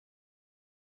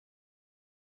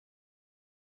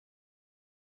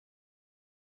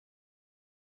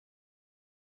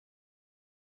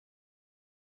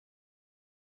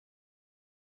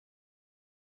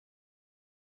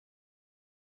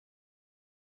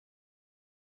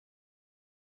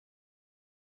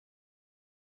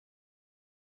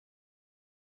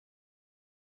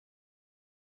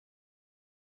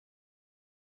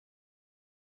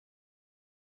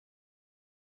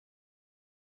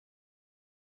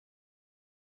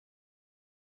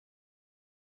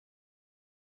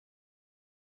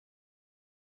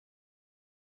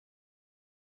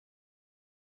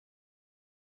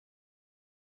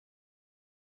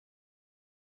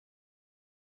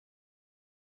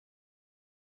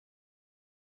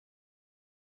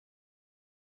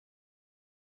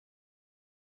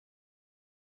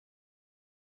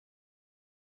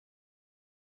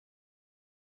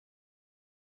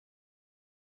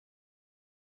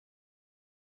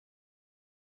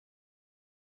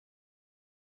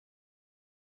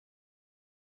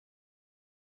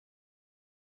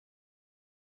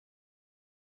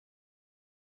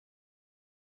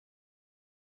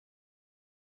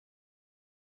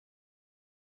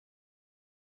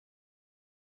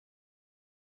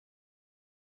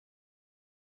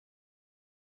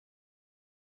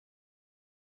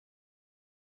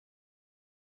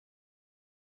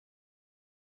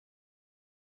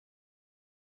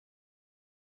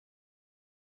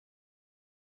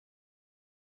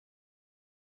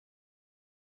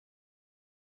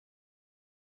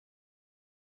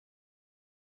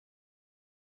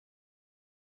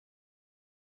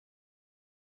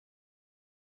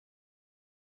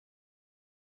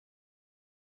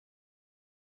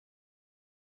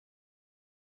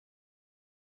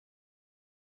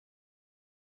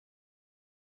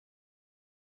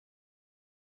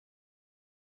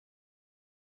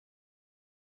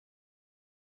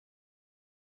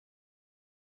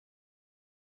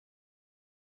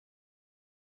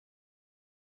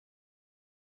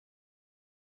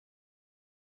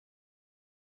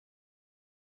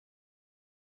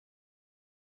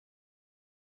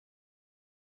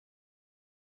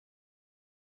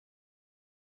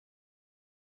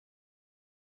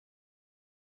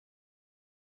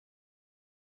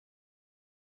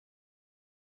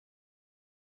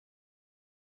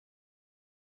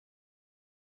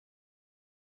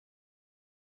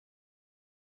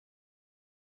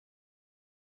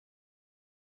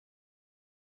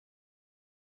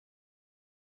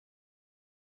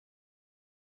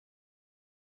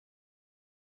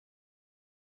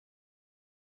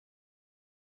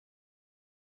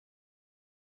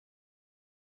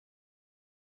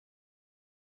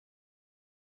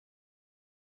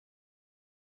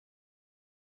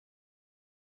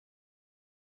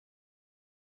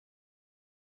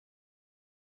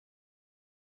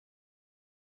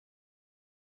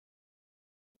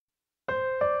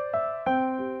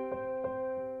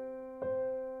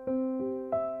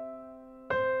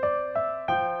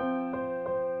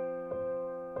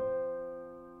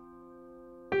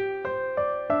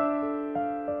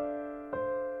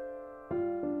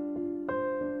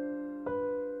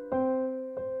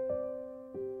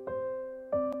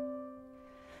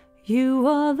You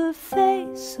are the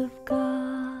face of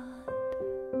God.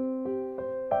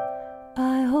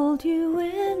 I hold you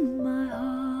in my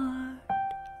heart.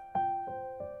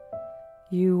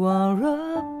 You are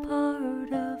a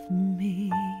part of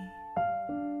me.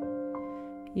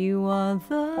 You are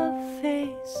the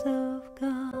face of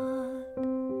God.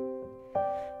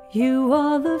 You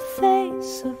are the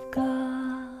face of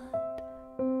God.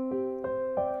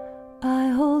 I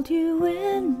hold you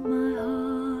in my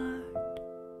heart.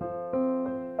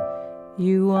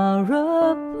 You are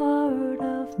a part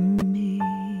of me.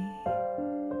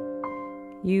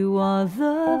 You are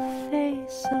the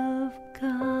face of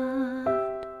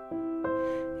God.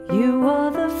 You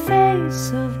are the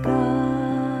face of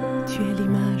God. Tu es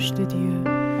l'image de Dieu.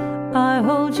 I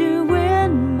hold you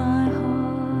in my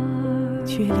heart.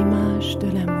 Tu es l'image de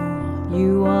l'amour.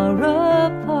 You are a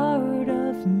part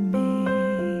of me.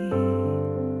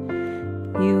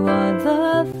 You are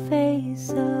the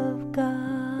face of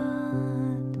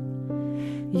God.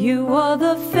 You are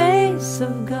the face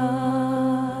of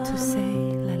God. Tu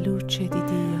sei la luce di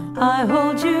Dio. I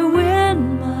hold you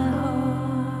in my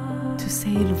heart. Tu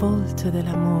sei il volto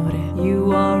dell'amore.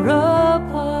 You are a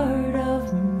part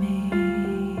of me.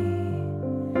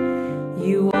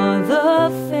 You are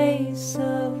the face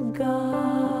of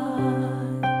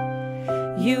God.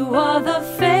 You are the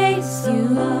face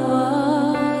of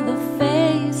love. The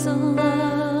face of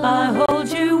love. I hold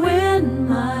you in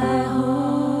my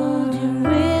heart.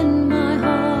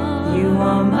 You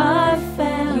are my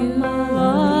family. You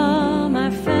are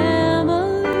my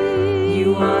family.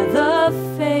 You are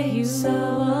the face of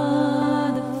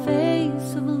love. The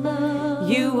face of love.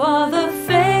 You are the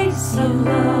face of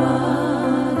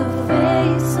love. The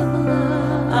face of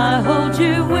love. I hold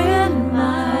you in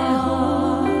my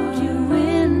heart. You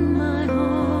in my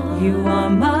heart. You are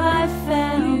my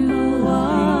family. You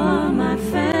are my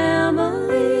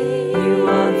family. You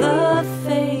are the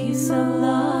face of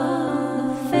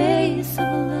love. The face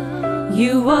of love.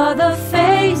 You are the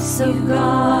face of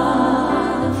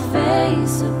God. The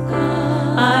face of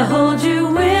God. I hold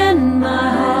you in my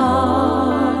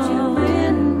heart. You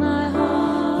in my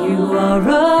heart. You are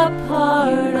a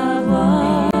part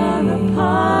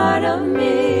of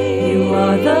me. You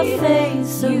are the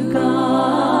face of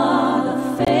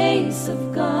God. The face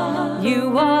of God.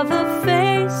 You are the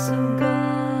face of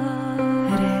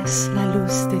God. Eres la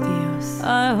luz de Dios.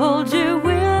 I hold you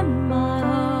in my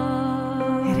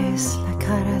heart. Eres la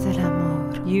cara del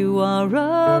amor. You are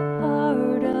a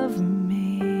part of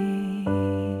me.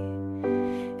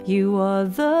 You are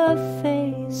the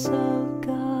face of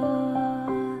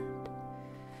God.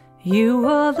 You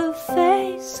are the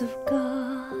face of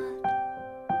God.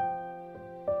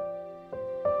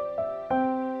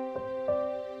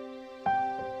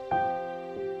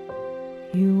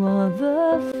 You are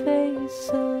the face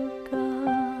of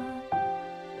God.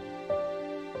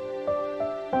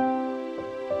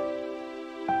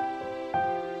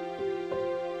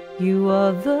 You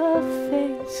are the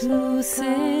face Tu of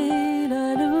sei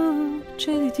la luce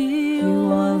di Dio.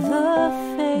 You are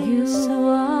the face You of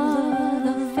are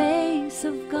the face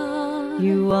of God.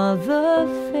 You are the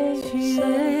face Tu of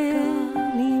es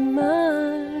God.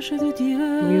 l'image de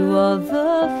Dieu. You are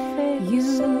the face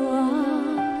You of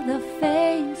are the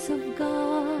face of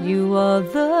God. You are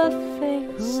the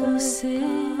face Tu of sei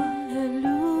God. la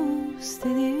luz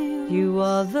de Dios. You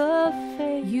are the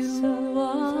face You of God.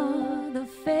 are the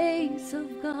face of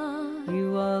God.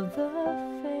 You are the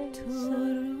face Tu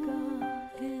of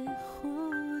God. es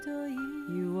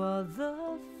خدایی. You are the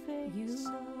face You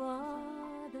of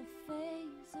are the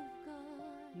face of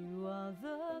God. You are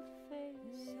the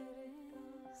face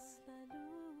of Eres la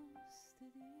luz de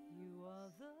Dios. You are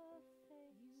the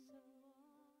face of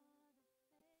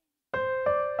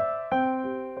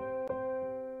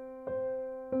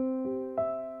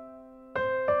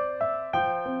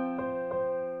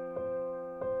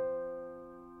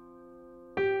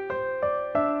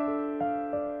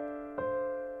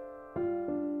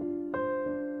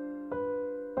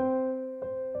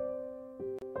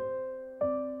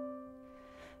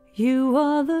You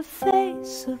are the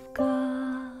face of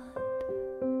God.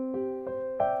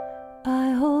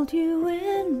 I hold you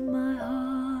in my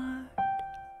heart.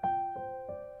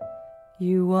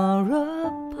 You are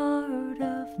a part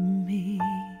of me.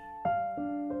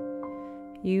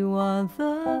 You are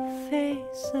the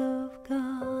face of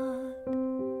God.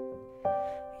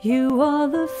 You are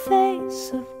the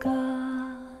face of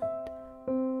God.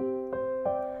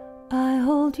 I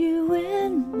hold you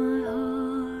in my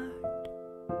heart.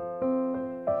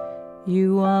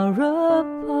 You are a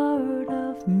part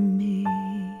of me.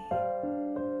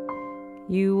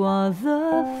 You are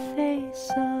the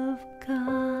face of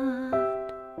God.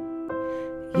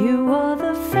 You are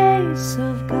the face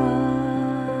of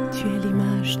God. Tu es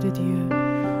l'image de Dieu.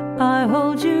 I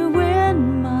hold you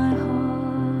in my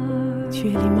heart. Tu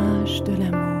es l'image de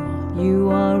l'amour. You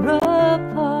are a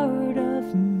part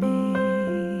of me.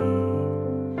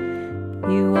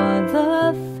 You are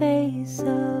the face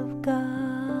of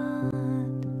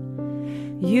God.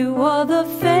 You are the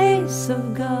face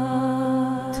of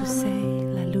God. Tu sei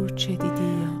la luce di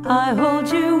Dio. I hold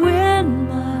you in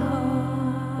my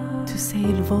heart. Tu sei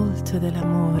il volto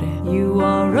dell'amore. You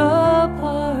are a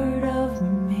part of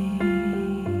me.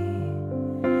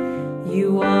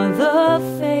 You are the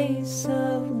face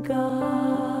of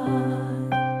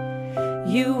God.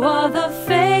 You are the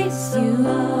face of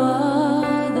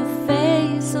love. The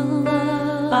face of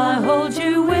love. I hold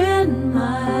you in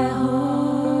my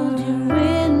heart.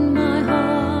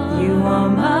 You are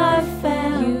my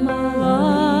family. You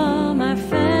are my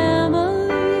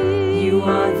family. You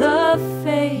are the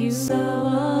face of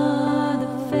love.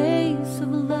 The face of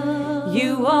love.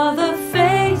 You are the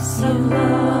face of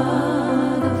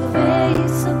love. The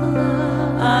face of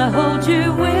love. I hold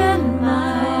you in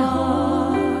my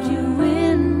heart. You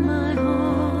in my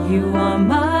heart. You are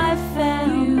my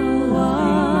family. You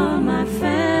are my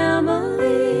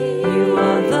family. You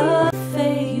are the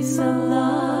face of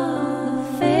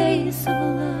love. The face of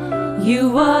love.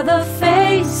 You are the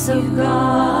face of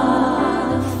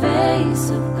God. The face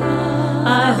of God.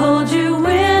 I hold you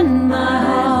in my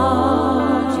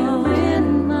heart. You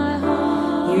in my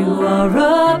heart. You are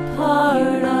a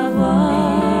part of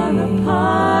me. A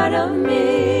part of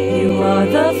me. You are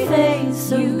the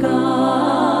face of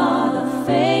God. The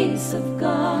face of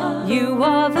God. You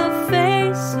are the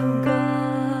face of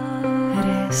God.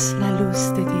 Eres la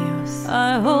luz de Dios.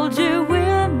 I hold you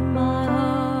in my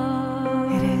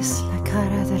heart. Eres la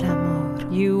cara del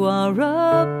amor. You are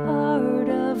a part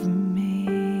of me.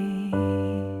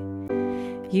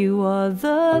 You are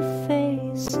the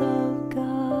face of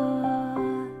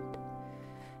God.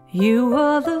 You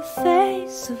are the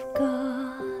face of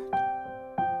God.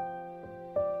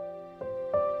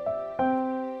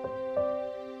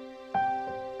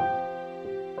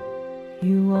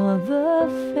 You are the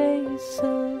face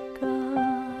of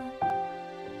God.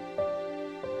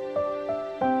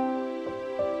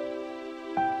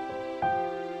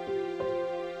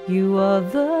 You are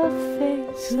the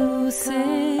face Tu of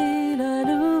sei la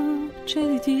luce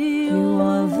di Dio. You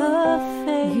are the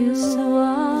face You of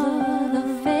are the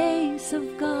face of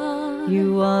God.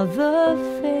 You are the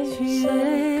face Tu of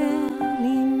es God.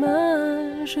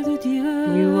 l'image de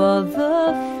Dieu. You are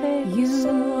the face You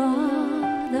of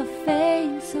are the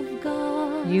face of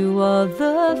God. You are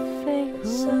the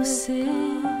face Tu of sei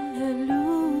God. la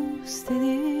luz de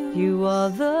Dios. You are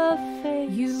the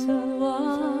face You of God.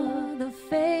 are the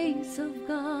face of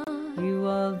God. You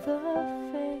are the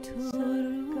face Tu of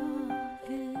God.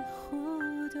 روح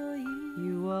خدایی.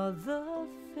 You are the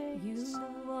face You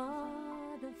of God.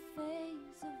 are the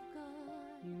face of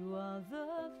God. You are the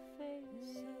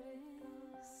face of God.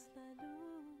 Eres la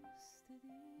luz de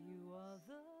Dios. You are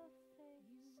the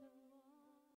face of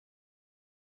God.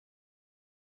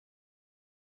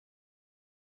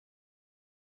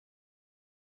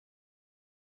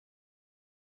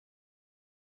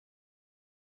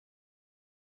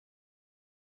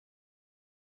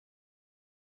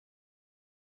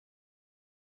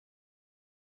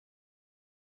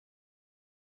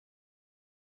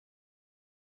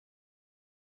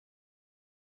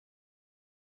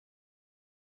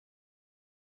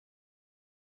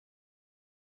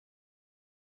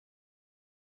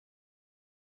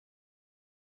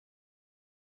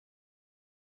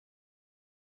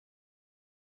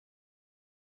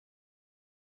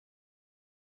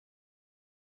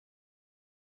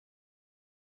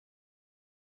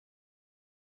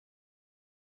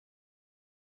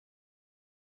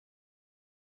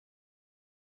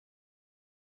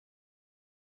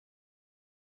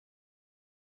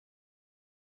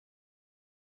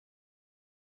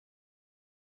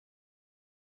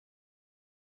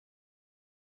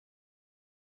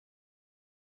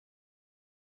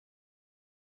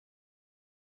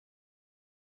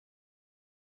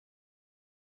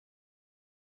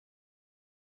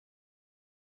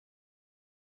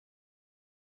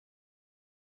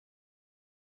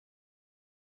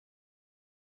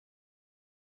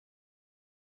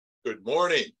 Good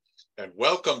morning and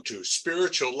welcome to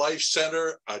Spiritual Life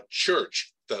Center, a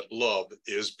church that love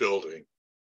is building.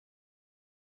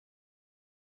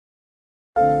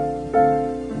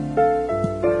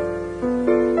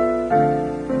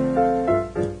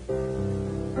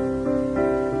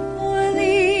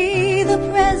 Surely the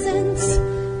presence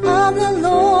of the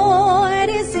Lord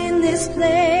is in this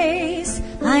place.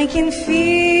 I can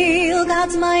feel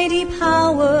God's mighty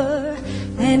power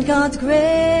and God's grace.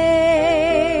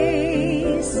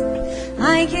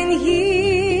 I can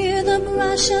hear the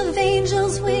brush of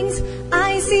angels' wings.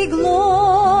 I see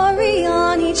glory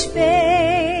on each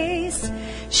face.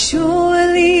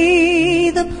 Surely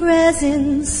the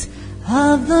presence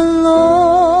of the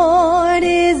Lord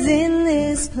is in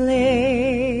this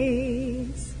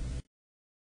place.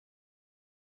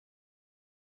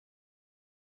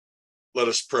 Let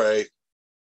us pray.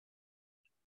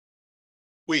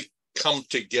 We come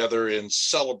together in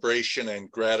celebration and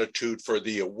gratitude for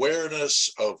the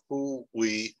awareness of who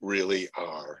we really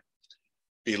are.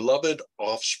 Beloved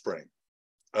offspring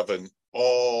of an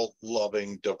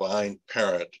all-loving divine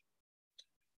parent,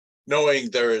 knowing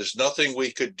there is nothing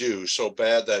we could do so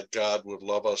bad that God would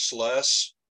love us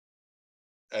less,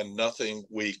 and nothing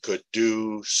we could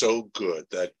do so good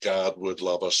that God would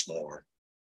love us more.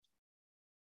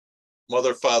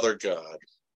 Mother, Father, God,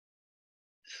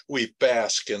 we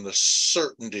bask in the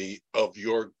certainty of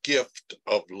your gift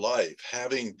of life,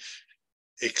 having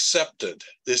accepted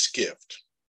this gift.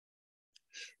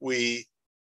 We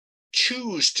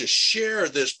choose to share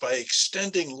this by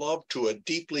extending love to a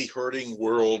deeply hurting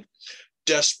world,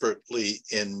 desperately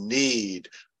in need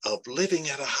of living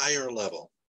at a higher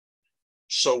level.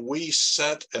 So we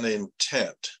set an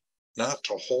intent not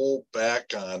to hold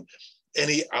back on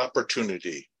any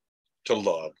opportunity to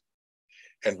love.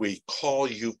 And we call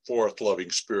you forth,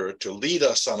 loving Spirit, to lead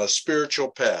us on a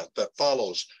spiritual path that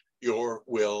follows your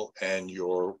will and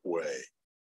your way.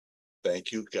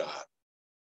 Thank you, God.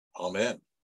 Amen.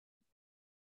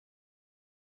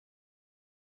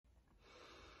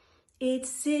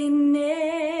 It's in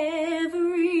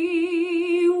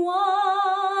every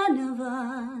one of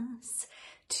us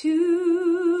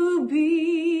to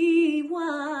be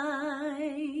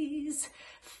wise.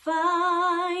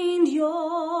 Find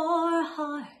your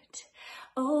heart,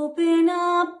 open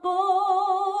up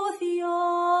both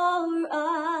your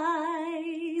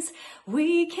eyes.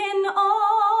 We can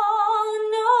all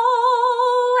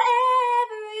know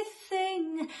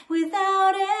everything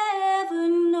without ever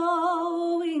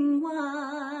knowing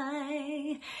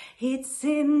why. It's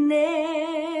in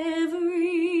every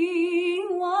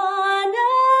one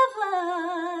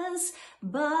of us,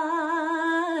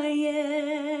 by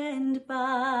and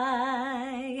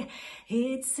by.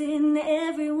 It's in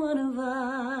every one of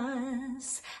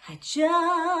us. I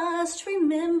just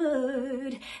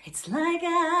remembered, it's like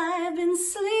I've been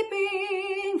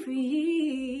sleeping for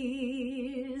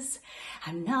years.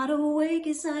 I'm not awake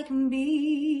as I can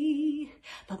be,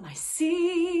 but my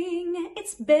seeing,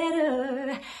 it's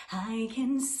better. I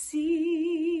can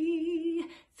see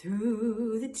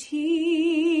through the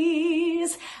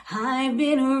tears. I've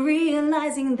been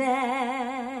realizing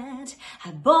that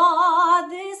I bought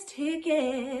this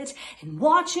ticket and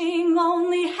watching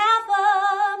only half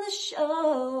of the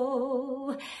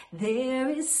show. There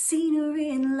is scenery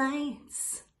and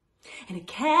lights and a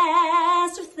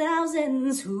cast of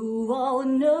thousands who all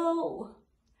know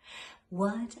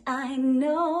what I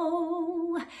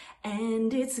know,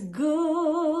 and it's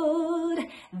good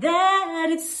that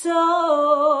it's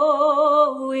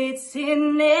so. It's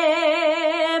in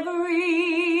every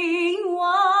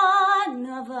one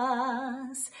of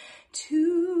us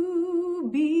to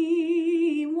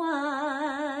be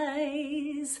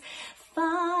wise.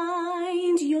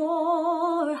 Find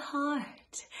your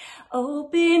heart,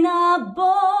 open up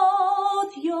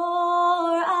both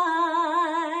your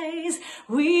eyes.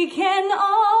 We can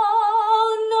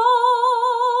all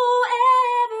know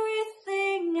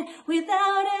everything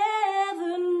without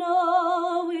ever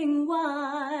knowing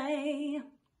why.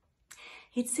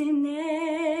 It's in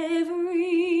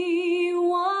every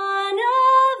one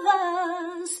of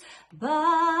us,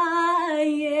 by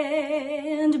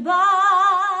and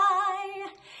by.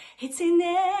 It's in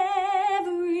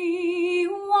every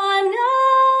one of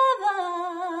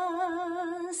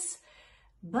us,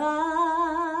 by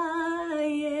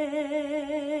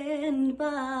and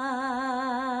by.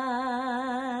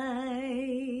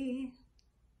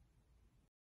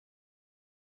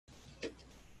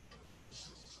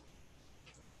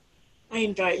 I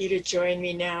invite you to join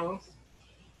me now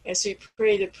as we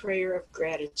pray the prayer of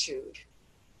gratitude.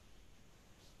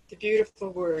 The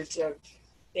beautiful words of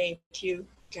thank you,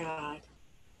 God.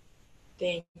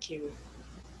 Thank you.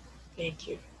 Thank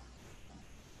you.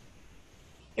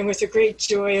 And with the great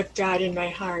joy of God in my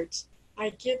heart,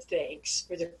 I give thanks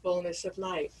for the fullness of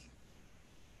life.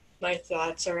 My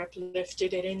thoughts are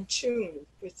uplifted and in tune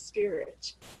with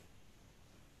Spirit.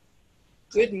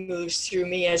 Good moves through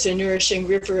me as a nourishing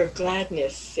river of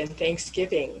gladness and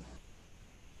thanksgiving.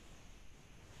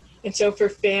 And so for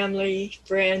family,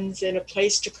 friends, and a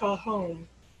place to call home,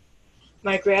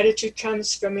 my gratitude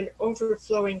comes from an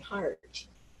overflowing heart.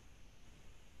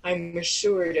 I'm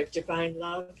assured of divine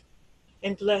love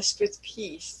and blessed with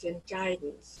peace and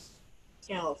guidance,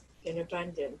 health and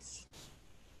abundance.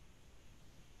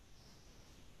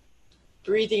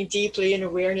 Breathing deeply in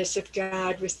awareness of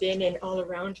God within and all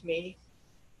around me,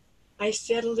 I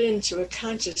settle into a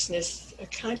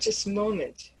conscious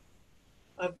moment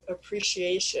of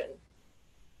appreciation.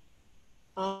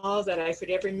 All that I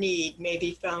could ever need may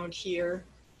be found here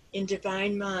in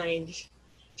divine mind,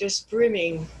 just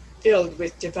brimming, filled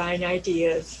with divine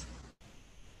ideas.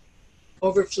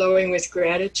 Overflowing with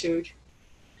gratitude,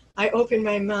 I open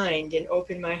my mind and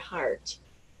open my heart,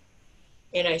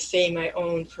 and I say my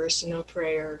own personal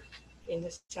prayer in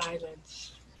the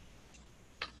silence.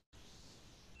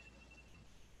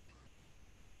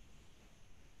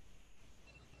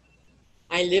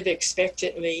 I live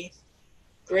expectantly,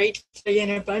 gratefully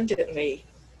and abundantly.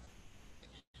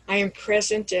 I am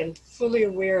present and fully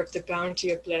aware of the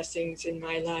bounty of blessings in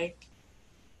my life.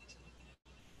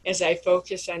 As I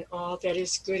focus on all that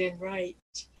is good and right,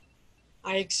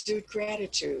 I exude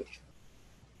gratitude.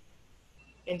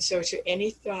 And so to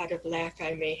any thought of lack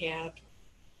I may have,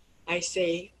 I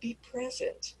say, be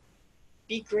present,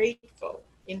 be grateful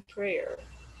in prayer.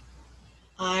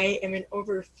 I am an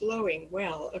overflowing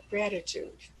well of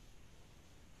gratitude.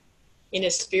 In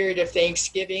a spirit of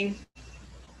thanksgiving,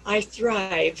 I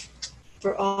thrive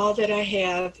for all that I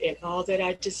have and all that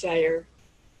I desire,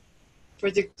 for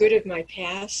the good of my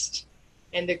past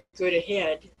and the good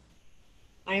ahead.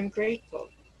 I am grateful.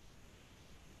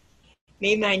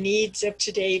 May my needs of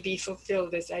today be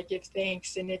fulfilled as I give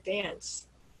thanks in advance.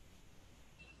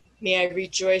 May I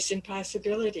rejoice in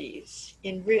possibilities,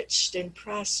 enriched and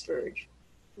prospered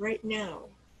right now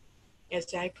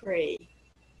as I pray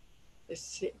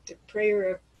the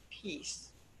prayer of peace,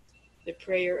 the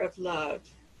prayer of love,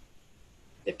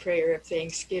 the prayer of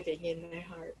thanksgiving in my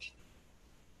heart.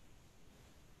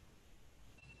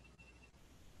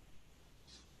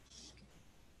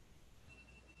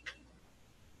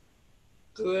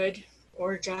 Good,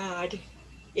 or God,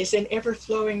 is an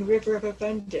ever-flowing river of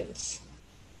abundance.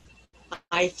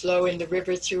 I flow in the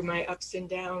river through my ups and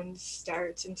downs,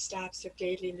 starts and stops of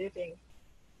daily living.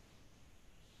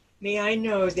 May I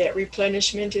know that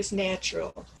replenishment is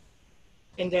natural,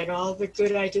 and that all the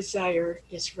good I desire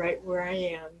is right where I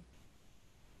am,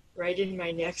 right in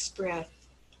my next breath.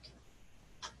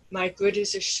 My good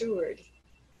is assured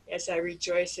as I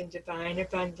rejoice in divine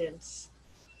abundance.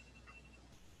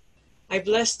 I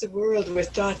bless the world with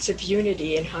thoughts of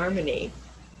unity and harmony.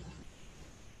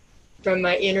 From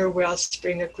my inner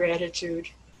wellspring of gratitude,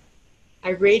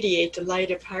 I radiate the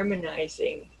light of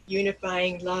harmonizing,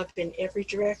 unifying love in every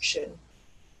direction,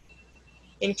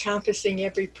 encompassing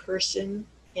every person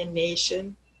and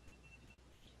nation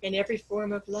and every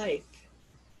form of life.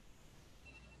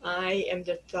 I am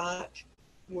the thought,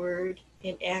 word,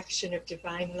 and action of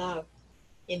divine love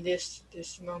in this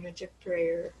moment of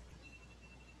prayer.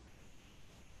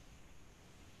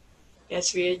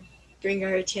 As we bring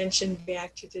our attention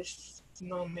back to this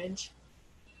moment,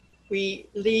 we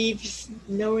leave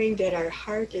knowing that our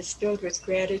heart is filled with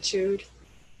gratitude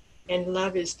and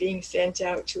love is being sent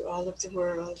out to all of the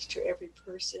world, to every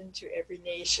person, to every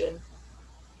nation.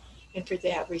 And for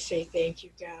that we say thank you,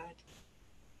 God.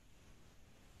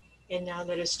 And now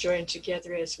let us join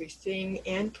together as we sing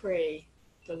and pray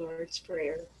the Lord's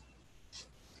Prayer.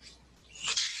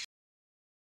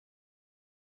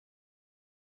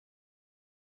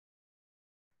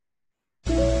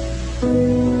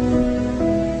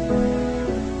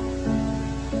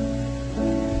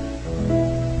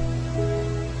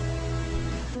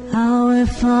 Our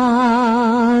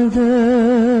Father,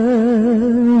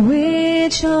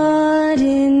 which art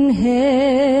in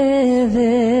heaven,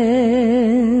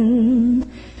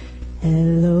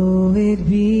 hallowed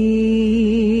be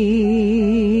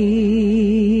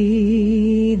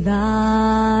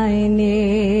thy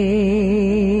name.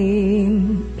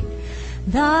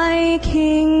 Thy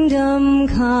kingdom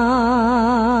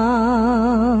come,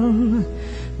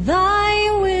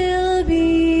 thy will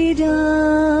be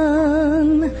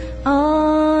done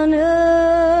on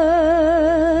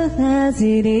earth as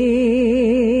it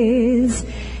is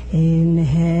in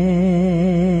heaven.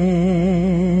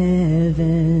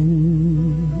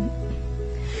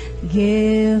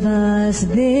 Give us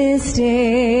this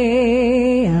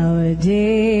day our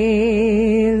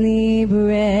daily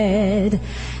bread,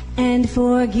 and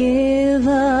forgive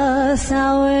us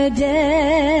our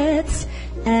debts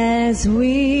as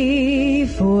we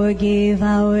forgive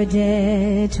our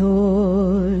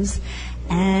debtors.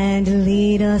 And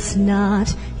lead us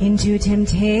not into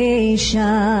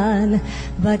temptation,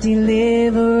 but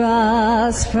deliver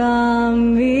us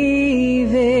from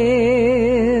evil.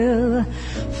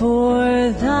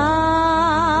 For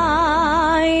thine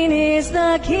is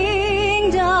the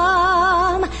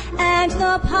kingdom, and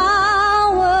the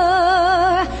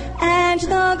power, and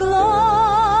the glory,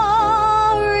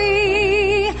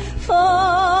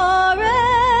 forever.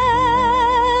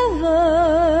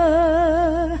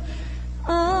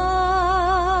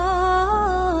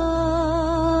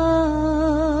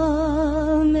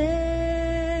 Amen.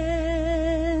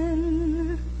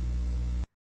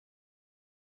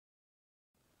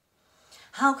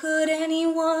 How could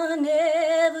anyone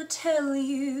ever tell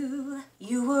you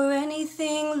you were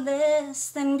anything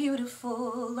less than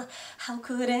beautiful? How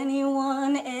could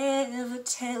anyone ever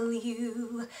tell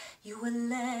you you were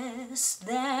less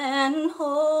than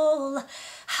whole?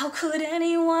 How could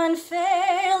anyone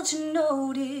fail to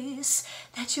notice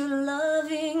that your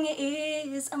loving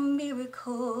is a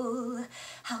miracle?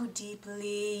 How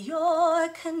deeply you're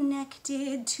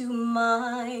connected to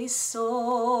my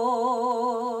soul.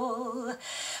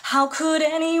 How could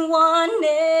anyone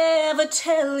ever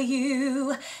tell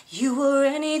you you were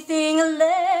anything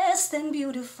less than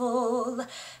beautiful?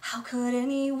 How could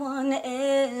anyone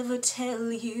ever tell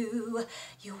you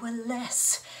you were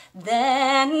less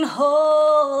than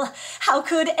whole? How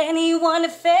could anyone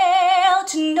fail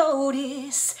to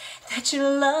notice that your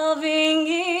loving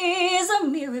is a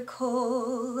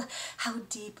miracle? How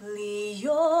deeply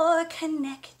you're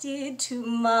connected to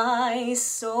my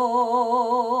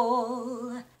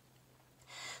soul.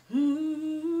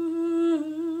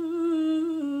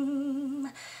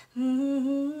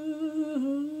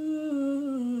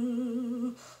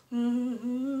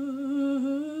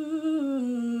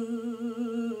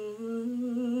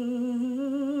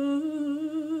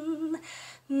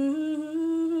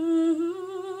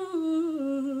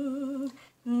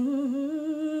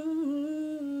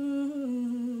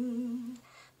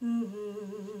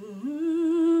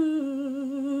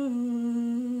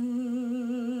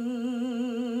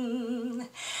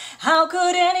 How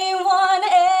could anyone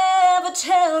ever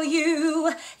tell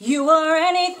you you were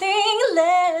anything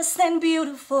less than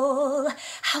beautiful?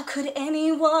 How could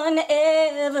anyone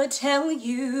ever tell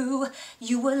you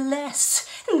you were less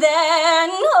than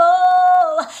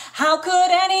whole? How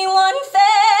could anyone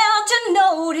fail to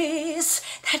notice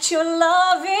that your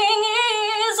loving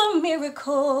is a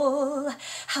miracle?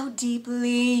 How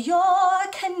deeply you're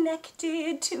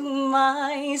connected to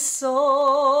my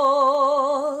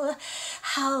soul.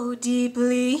 How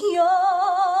deeply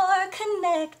you're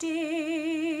connected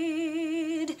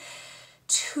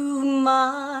to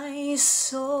my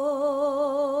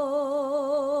soul.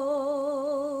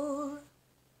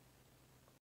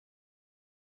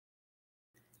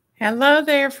 Hello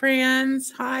there,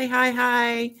 friends.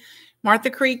 Hi. Martha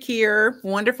Creek here.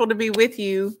 Wonderful to be with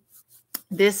you.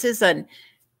 This is an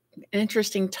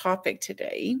interesting topic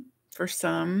today for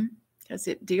some because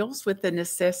it deals with the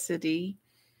necessity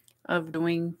of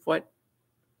doing what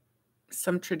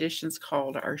some traditions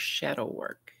called our shadow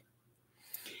work.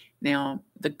 Now,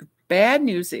 the bad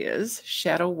news is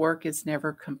shadow work is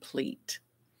never complete.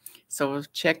 So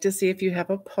check to see if you have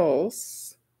a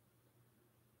pulse.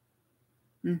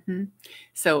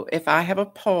 So if I have a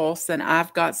pulse, then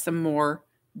I've got some more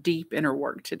deep inner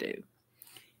work to do.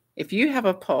 If you have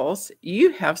a pulse,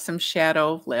 you have some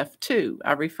shadow left too.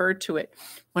 I referred to it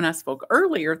when I spoke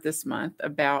earlier this month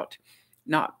about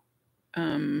not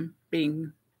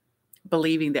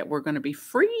believing that we're going to be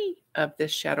free of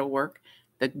this shadow work.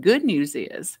 The good news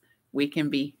is we can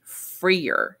be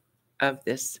freer of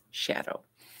this shadow,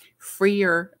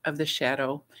 freer of the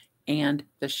shadow and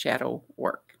the shadow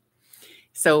work.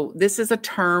 So this is a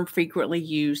term frequently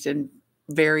used in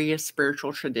various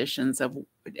spiritual traditions and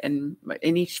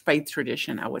in each faith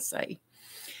tradition, I would say.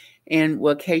 And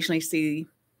we'll occasionally see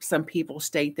some people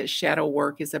state that shadow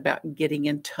work is about getting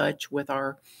in touch with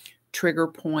our trigger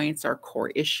points, our core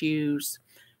issues,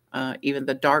 even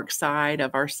the dark side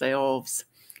of ourselves.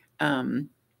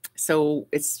 So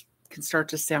it can start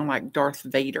to sound like Darth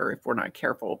Vader if we're not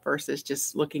careful, versus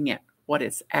just looking at what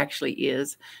it actually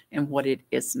is and what it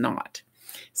is not.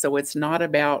 So it's not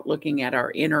about looking at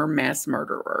our inner mass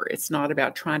murderer. It's not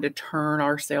about trying to turn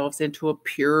ourselves into a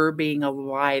pure being of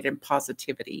light and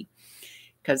positivity.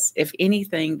 Because if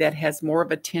anything, that has more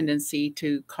of a tendency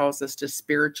to cause us to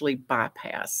spiritually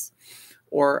bypass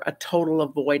or a total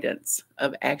avoidance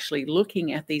of actually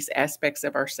looking at these aspects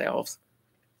of ourselves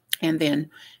and then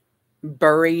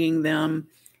burying them,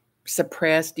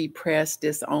 suppress, depress,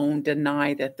 disown,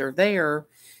 deny that they're there,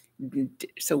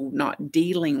 So not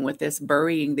dealing with this,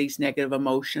 burying these negative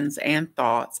emotions and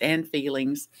thoughts and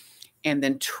feelings, and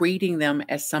then treating them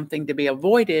as something to be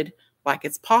avoided, like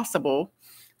it's possible,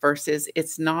 versus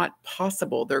it's not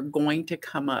possible. They're going to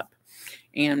come up.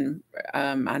 And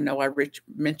I know I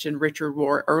mentioned Richard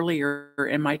Rohr earlier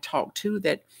in my talk too,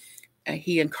 that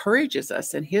he encourages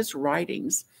us in his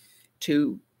writings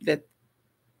that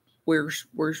we're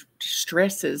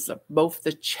stresses both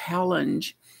the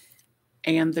challenge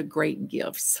and the great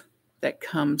gifts that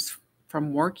comes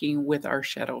from working with our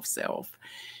shadow self.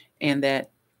 And that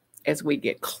as we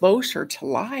get closer to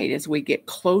light, as we get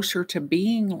closer to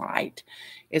being light,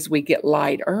 as we get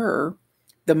lighter,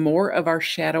 the more of our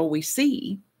shadow we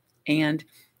see. And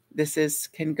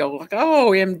can go like,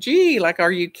 oh, MG, like,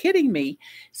 are you kidding me?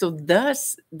 So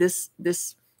thus, this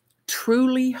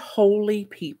truly holy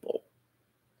people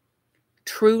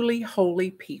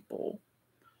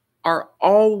are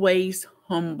always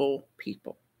humble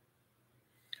people.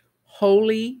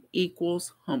 Holy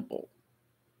equals humble.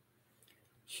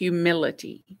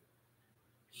 Humility,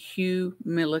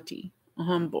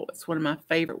 humble. It's one of my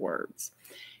favorite words.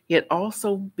 It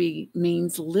also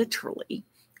means literally,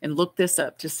 and look this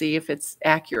up to see if it's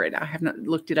accurate. I have not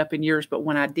looked it up in years, but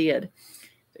when I did,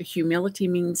 humility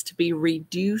means to be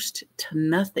reduced to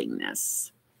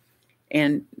nothingness.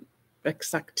 And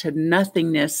it's like to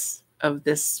nothingness of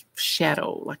this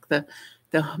shadow, like the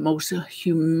most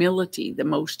humility, the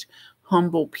most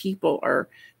humble people are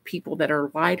people that are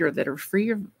lighter, that are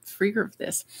freer of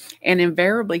this. And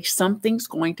invariably, something's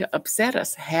going to upset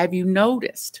us. Have you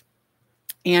noticed?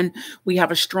 And we have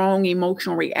a strong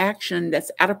emotional reaction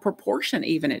that's out of proportion,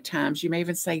 even at times. You may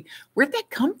even say, where'd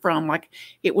that come from? Like,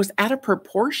 it was out of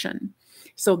proportion.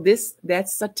 So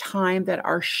that's a time that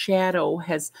our shadow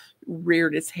has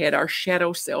reared its head. Our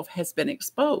shadow self has been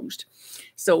exposed.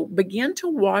 So begin to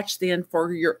watch then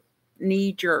for your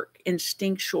knee-jerk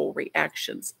instinctual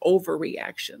reactions,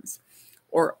 overreactions,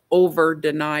 or over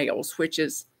denials, which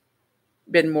has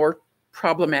been more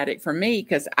problematic for me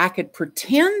because I could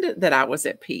pretend that I was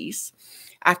at peace.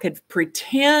 I could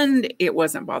pretend it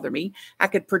wasn't bothering me. I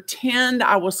could pretend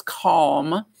I was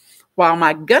calm while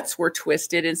my guts were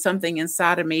twisted and something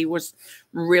inside of me was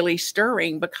really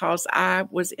stirring because I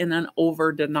was in an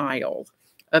over denial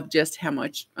of just how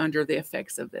much under the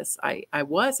effects of this I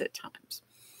was at times.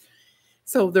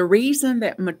 So the reason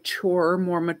that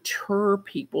more mature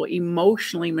people,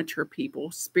 emotionally mature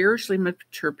people, spiritually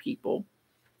mature people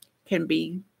can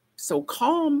be so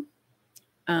calm,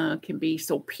 can be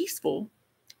so peaceful,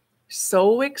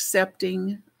 so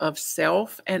accepting of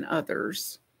self and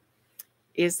others,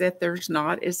 is that there's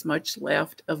not as much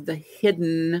left of the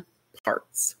hidden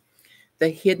parts, the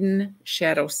hidden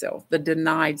shadow self, the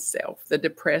denied self, the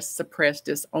depressed, suppressed,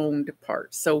 disowned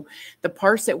parts. So the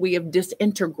parts that we have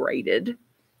disintegrated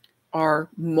are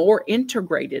more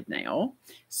integrated now.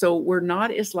 So we're not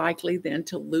as likely then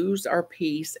to lose our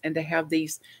peace and to have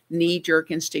these knee-jerk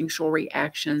instinctual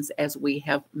reactions as we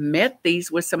have met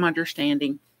these with some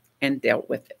understanding and dealt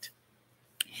with it.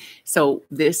 So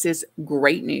this is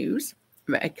great news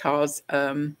because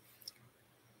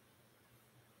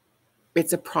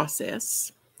it's a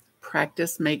process.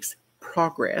 Practice makes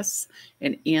progress,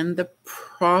 and in the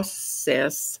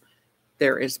process,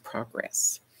 there is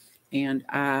progress. And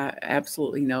I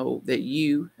absolutely know that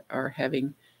you are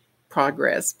having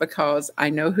progress because I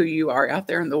know who you are out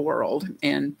there in the world.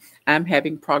 And I'm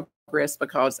having progress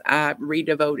because I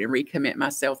redevote and recommit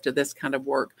myself to this kind of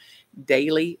work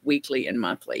daily, weekly, and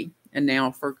monthly. And now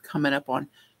for coming up on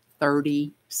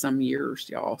 30 some years,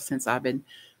 y'all, since I've been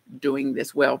doing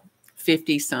this. Well,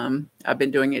 50 some. I've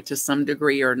been doing it to some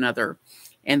degree or another.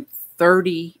 And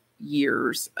 30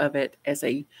 years of it as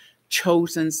a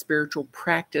chosen spiritual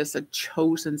practice, a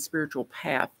chosen spiritual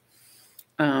path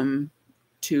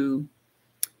to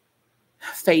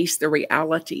face the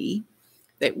reality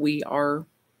that we are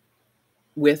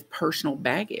with personal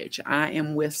baggage. I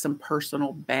am with some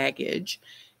personal baggage,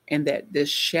 and that this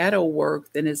shadow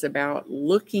work then is about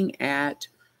looking at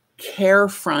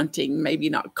carefronting, maybe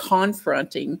not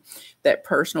confronting that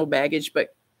personal baggage,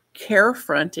 but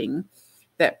carefronting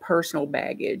that personal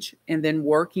baggage, and then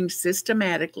working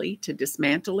systematically to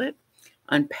dismantle it,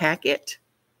 unpack it,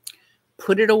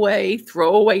 put it away,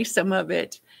 throw away some of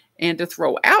it, and to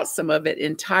throw out some of it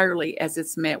entirely as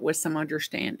it's met with some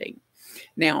understanding.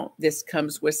 Now, this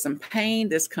comes with some pain.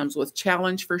 This comes with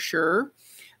challenge for sure.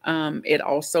 It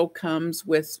also comes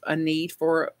with a need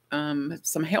for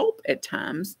some help at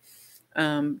times,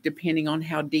 depending on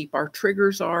how deep our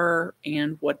triggers are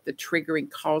and what the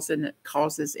triggering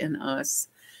causes in us,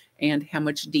 and how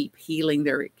much deep healing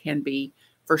there can be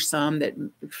for some that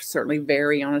certainly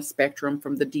vary on a spectrum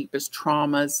from the deepest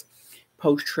traumas,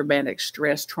 post-traumatic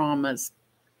stress traumas,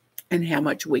 and how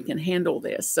much we can handle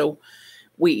this. So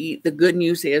the good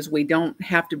news is we don't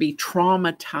have to be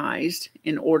traumatized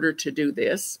in order to do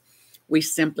this. We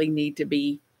simply need to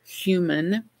be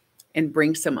human and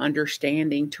bring some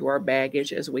understanding to our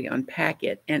baggage as we unpack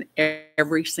it. And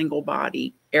every single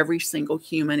body, every single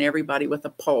human, everybody with a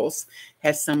pulse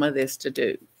has some of this to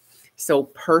do. So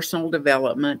personal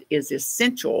development is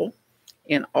essential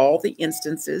in all the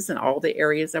instances and all the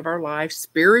areas of our life.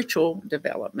 Spiritual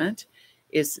development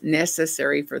is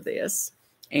necessary for this.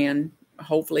 And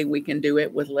hopefully we can do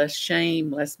it with less shame,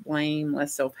 less blame,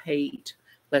 less self-hate,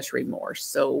 less remorse.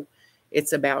 So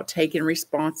it's about taking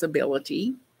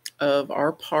responsibility of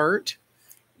our part,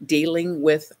 dealing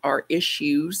with our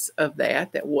issues of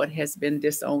that what has been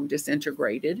disowned,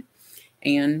 disintegrated.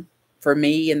 And for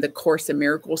me, in the Course in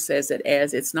Miracles says it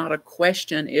as, it's not a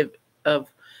question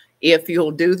if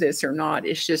you'll do this or not.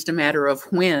 It's just a matter of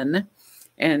when.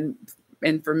 And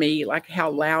for me, like, how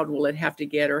loud will it have to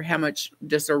get, or how much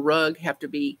does a rug have to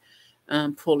be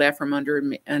pulled out from under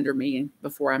me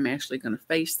before I'm actually going to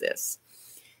face this?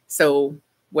 So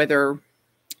whether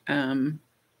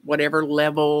whatever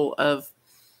level of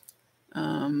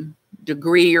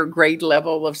degree or grade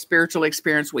level of spiritual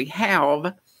experience we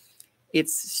have,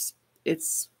 it's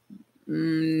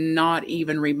not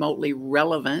even remotely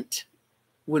relevant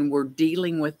when we're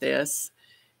dealing with this,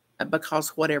 because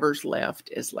whatever's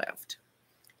left is left.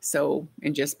 So,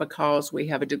 and just because we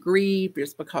have a degree,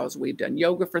 just because we've done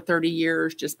yoga for 30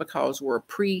 years, just because we're a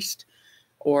priest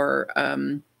or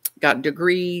got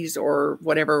degrees or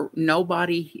whatever,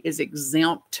 nobody is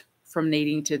exempt from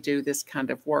needing to do this kind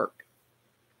of work.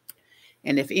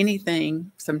 And if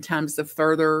anything, sometimes the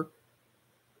further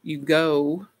you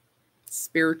go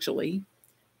spiritually,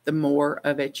 the more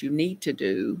of it you need to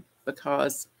do,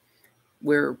 because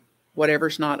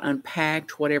whatever's not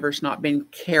unpacked, whatever's not been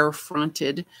cared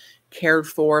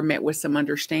for, met with some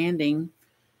understanding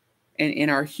and in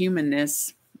our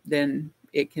humanness, then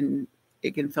it can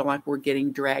feel like we're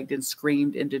getting dragged and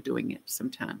screamed into doing it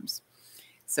sometimes.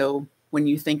 So when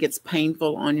you think it's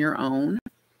painful on your own,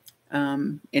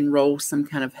 enroll some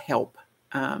kind of help,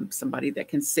 somebody that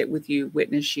can sit with you,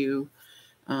 witness you,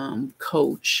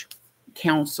 coach,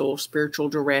 counsel, spiritual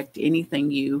direct,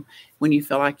 anything when you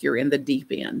feel like you're in the deep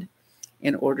end,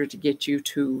 in order to get you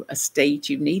to a state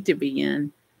you need to be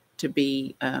in to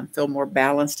be feel more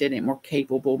balanced in it, more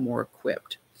capable, more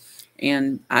equipped.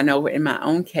 And I know in my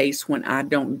own case, when I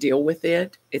don't deal with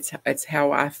it, it's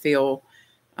how I feel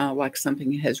like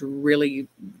something has really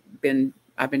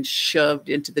I've been shoved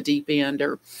into the deep end.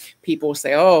 Or people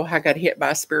say, oh, I got hit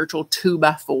by a spiritual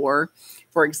 2x4,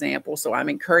 for example. So I'm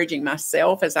encouraging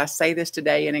myself as I say this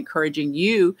today, and encouraging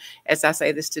you as I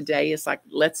say this today. It's like,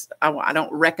 I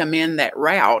don't recommend that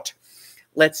route.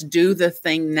 Let's do the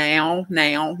thing now.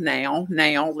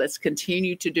 Let's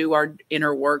continue to do our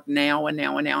inner work now and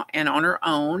on our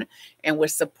own, and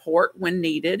with support when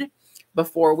needed,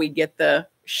 before we get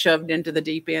shoved into the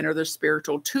deep end or the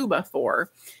spiritual 2x4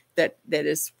 that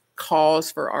is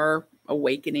cause for our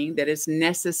awakening, that is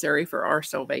necessary for our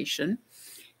salvation.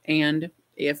 And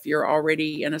if you're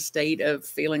already in a state of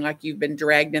feeling like you've been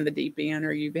dragged in the deep end,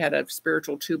 or you've had a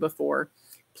spiritual 2x4,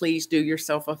 please do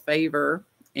yourself a favor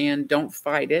and don't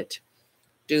fight it.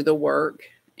 Do the work.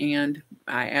 And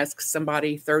I asked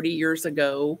somebody 30 years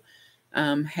ago,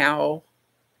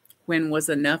 when was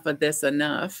enough of this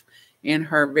enough? And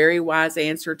her very wise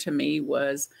answer to me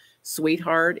was,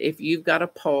 sweetheart, if you've got a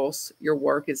pulse, your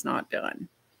work is not done.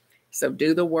 So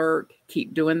do the work,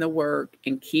 keep doing the work,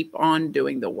 and keep on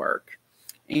doing the work.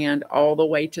 And all the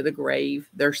way to the grave,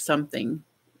 there's something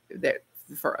that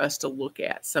for us to look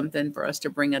at, something for us to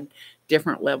bring a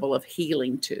different level of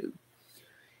healing to.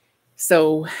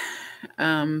 So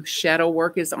shadow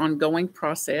work is an ongoing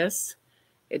process.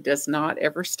 It does not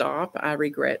ever stop. I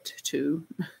regret to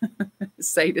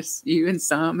say to you and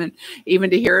some, and even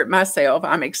to hear it myself,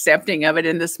 I'm accepting of it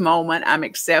in this moment. I'm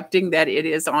accepting that it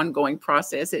is an ongoing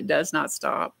process. It does not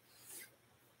stop.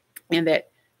 And that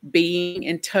being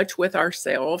in touch with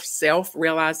ourselves,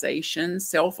 self-realization,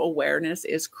 self-awareness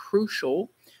is critical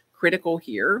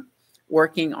here.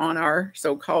 Working on our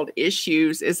so-called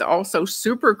issues is also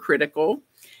super critical.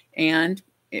 And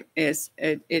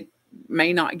it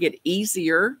may not get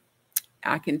easier.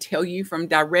 I can tell you from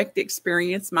direct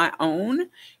experience, my own,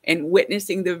 and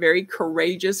witnessing the very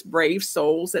courageous, brave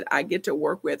souls that I get to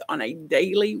work with on a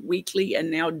daily, weekly, and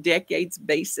now decades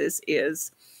basis,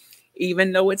 is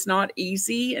even though it's not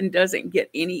easy and doesn't get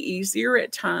any easier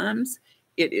at times,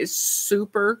 it is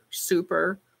super,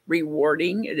 super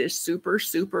rewarding. It is super,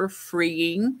 super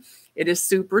freeing. It is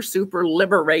super, super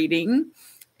liberating.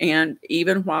 And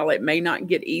even while it may not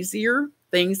get easier,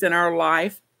 things in our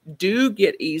life do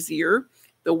get easier.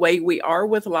 The way we are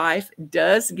with life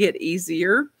does get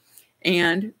easier.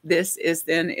 And this is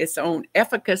then its own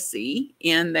efficacy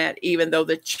in that even though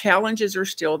the challenges are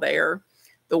still there,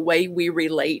 the way we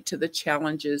relate to the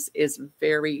challenges is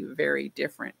very, very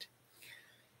different,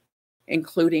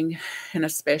 including and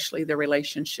especially the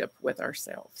relationship with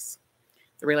ourselves,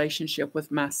 the relationship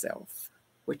with myself,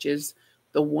 which is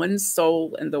the one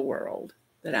soul in the world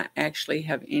that I actually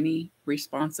have any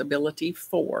responsibility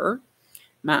for,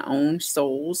 my own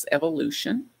soul's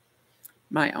evolution,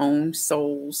 my own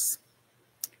soul's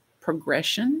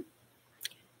progression,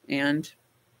 and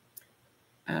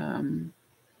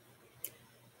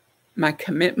my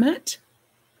commitment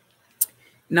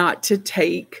not to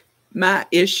take my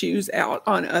issues out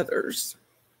on others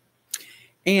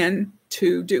and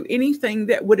to do anything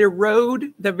that would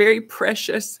erode the very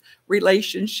precious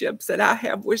relationships that I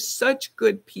have with such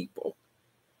good people.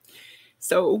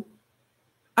 So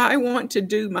I want to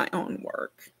do my own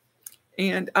work,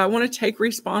 and I want to take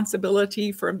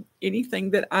responsibility for anything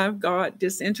that I've got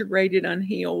disintegrated,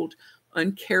 unhealed,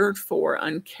 uncared for,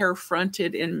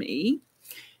 uncarefronted in me,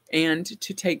 and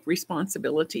to take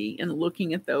responsibility in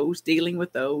looking at those, dealing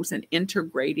with those, and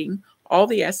integrating all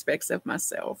the aspects of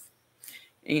myself.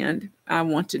 And I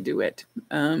want to do it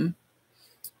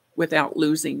without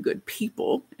losing good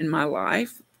people in my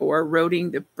life or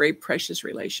eroding the very precious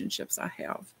relationships I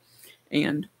have.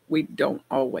 And we don't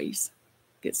always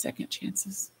get second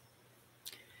chances.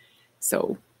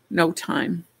 So no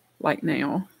time like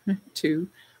now to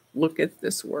look at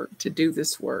this work, to do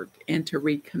this work, and to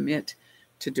recommit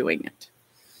to doing it.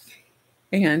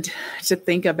 And to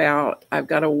think about, I've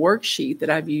got a worksheet that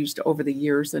I've used over the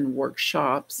years in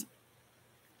workshops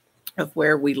of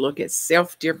where we look at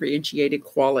self-differentiated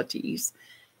qualities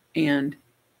and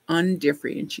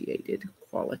undifferentiated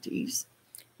qualities,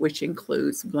 which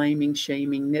includes blaming,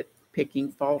 shaming,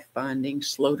 nitpicking, fault finding,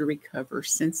 slow to recover,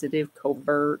 sensitive,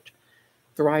 covert,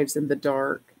 thrives in the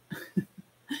dark.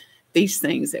 These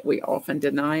things that we often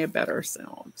deny about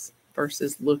ourselves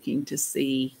versus looking to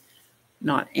see,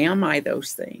 not am I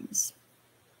those things?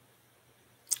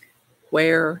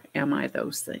 Where am I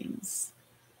those things?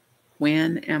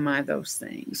 When am I those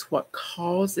things? What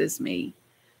causes me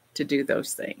to do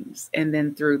those things? And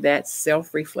then through that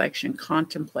self-reflection,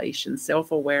 contemplation,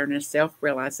 self-awareness,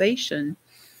 self-realization,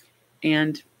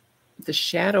 and the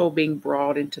shadow being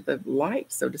brought into the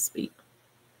light, so to speak,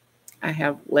 I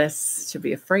have less to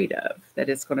be afraid of, that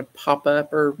it's going to pop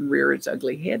up or rear its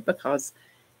ugly head, because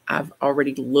I've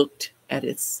already looked at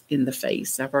its in the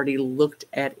face. I've already looked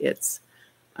at its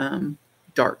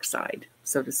dark side,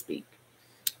 so to speak.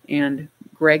 And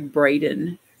Greg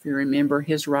Braden, if you remember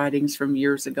his writings from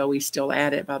years ago, he's still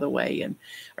at it, by the way. And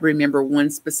I remember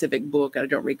one specific book, I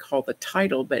don't recall the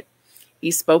title, but he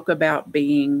spoke about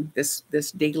being this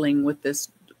dealing with this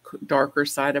darker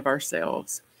side of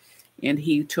ourselves. And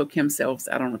he took himself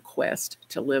out on a quest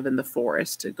to live in the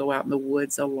forest, to go out in the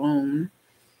woods alone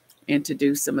and to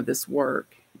do some of this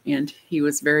work. And he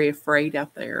was very afraid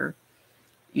out there.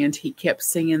 And he kept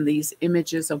seeing these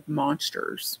images of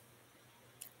monsters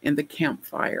in the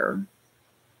campfire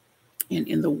and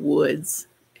in the woods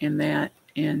and that.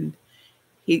 And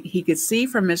he could see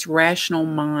from his rational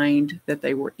mind that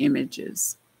they were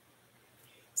images.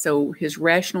 So his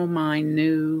rational mind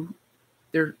knew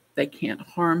they can't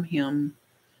harm him,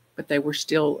 but they were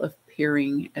still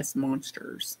appearing as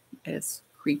monsters, as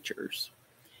creatures.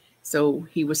 So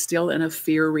he was still in a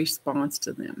fear response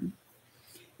to them.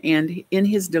 And in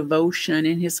his devotion,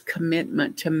 in his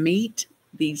commitment to meet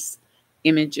these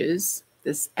images,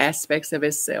 these aspects of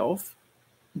himself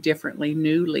differently,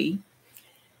 newly,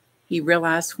 he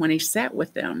realized when he sat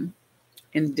with them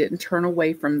and didn't turn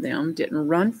away from them, didn't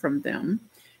run from them,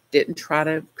 didn't try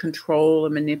to control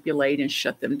and manipulate and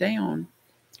shut them down,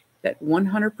 that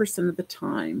 100% of the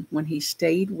time when he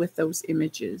stayed with those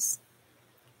images,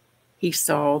 he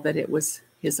saw that it was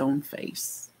his own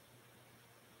face.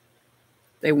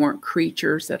 They weren't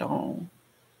creatures at all.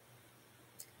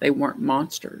 They weren't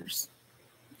monsters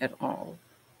at all.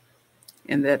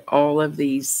 And that all of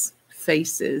these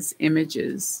faces,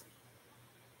 images,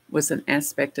 was an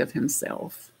aspect of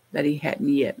himself that he hadn't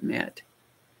yet met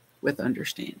with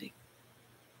understanding,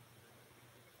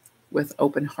 with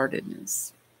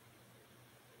open-heartedness,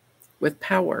 with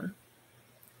power,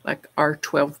 like our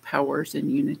 12 powers in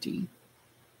unity,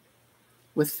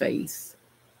 with faith,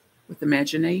 with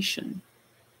imagination.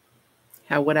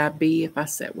 How would I be if I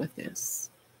sat with this?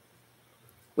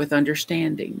 with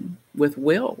understanding, with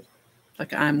will.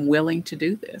 Like, I'm willing to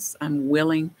do this. I'm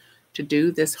willing to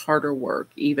do this harder work,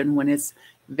 even when it's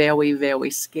very, very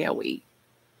scary.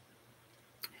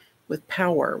 With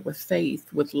power, with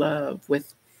faith, with love,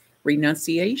 with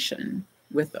renunciation,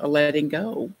 with a letting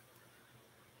go.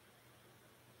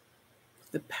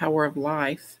 The power of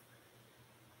life,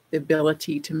 the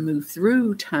ability to move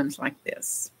through times like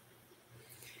this,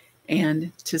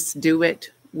 and to do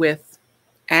it with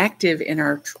active in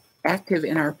our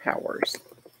powers,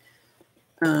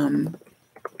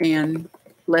 and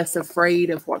less afraid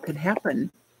of what could happen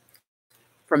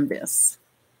from this.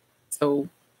 So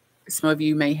some of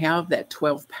you may have that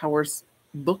 12 Powers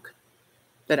book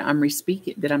that I'm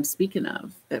speaking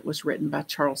of, that was written by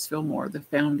Charles Fillmore, the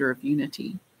founder of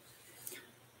Unity.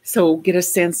 So get a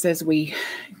sense as we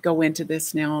go into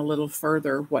this now a little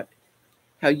further,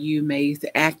 how you may be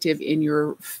active in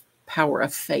your power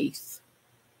of faith.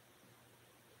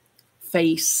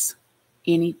 Face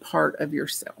any part of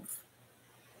yourself,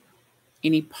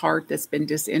 any part that's been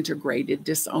disintegrated,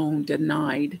 disowned,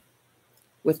 denied,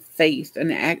 with faith,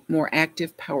 an more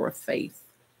active power of faith,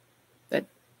 that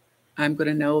I'm going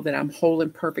to know that I'm whole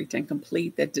and perfect and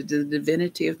complete, that the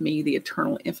divinity of me, the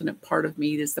eternal infinite part of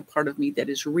me, is the part of me that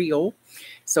is real.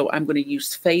 So I'm going to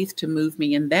use faith to move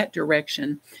me in that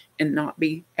direction and not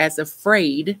be as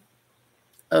afraid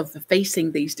of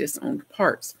facing these disowned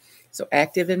parts. So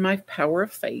active in my power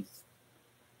of faith,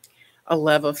 a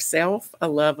love of self, a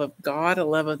love of God, a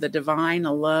love of the divine,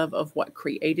 a love of what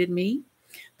created me,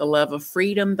 the love of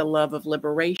freedom, the love of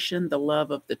liberation, the love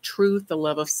of the truth, the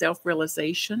love of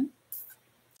self-realization,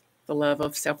 the love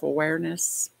of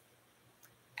self-awareness,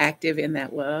 active in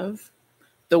that love,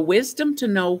 the wisdom to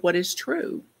know what is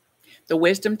true, the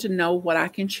wisdom to know what I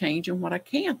can change and what I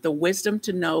can't, the wisdom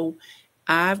to know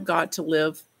I've got to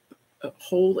live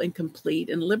whole and complete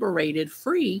and liberated,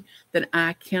 free, that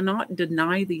I cannot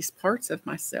deny these parts of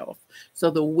myself.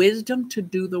 So the wisdom to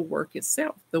do the work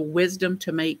itself, the wisdom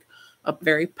to make a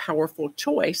very powerful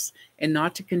choice and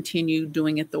not to continue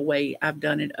doing it the way I've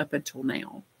done it up until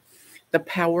now. The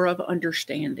power of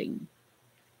understanding.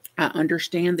 I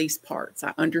understand these parts.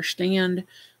 I understand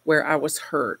where I was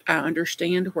hurt. I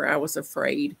understand where I was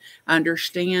afraid. I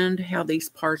understand how these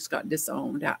parts got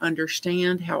disowned. I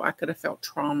understand how I could have felt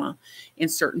trauma in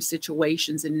certain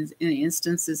situations and in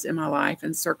instances in my life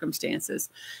and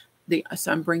circumstances.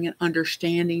 So I'm bringing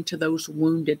understanding to those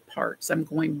wounded parts. I'm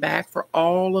going back for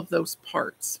all of those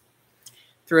parts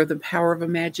through the power of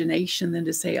imagination, then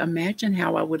to say, imagine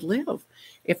how I would live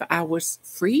if I was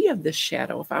free of this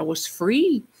shadow, if I was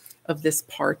free of this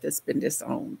part that's been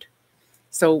disowned.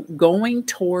 So going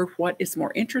toward what is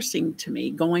more interesting to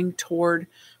me, going toward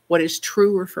what is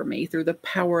truer for me through the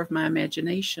power of my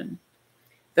imagination,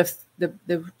 the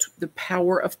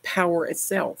power of power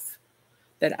itself,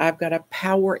 that I've got a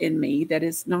power in me that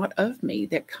is not of me,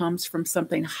 that comes from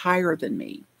something higher than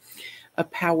me, a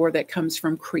power that comes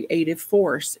from creative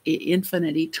force,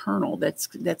 infinite, eternal,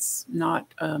 that's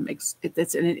not,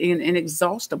 that's an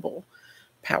inexhaustible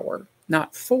power,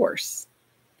 not force,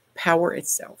 power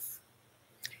itself.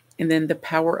 And then the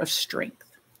power of strength,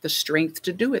 the strength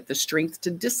to do it, the strength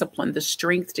to discipline, the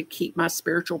strength to keep my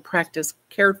spiritual practice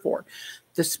cared for,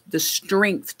 the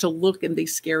strength to look in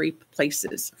these scary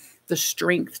places, the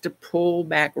strength to pull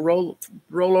back, roll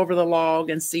over the log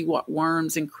and see what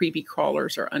worms and creepy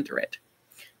crawlers are under it,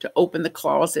 to open the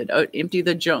closet, empty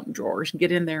the junk drawers,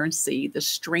 get in there and see, the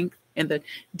strength and the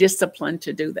discipline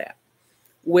to do that.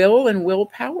 Will and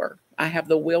willpower. I have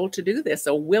the will to do this,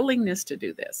 a willingness to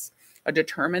do this, a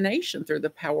determination through the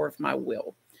power of my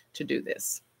will to do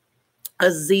this,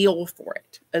 a zeal for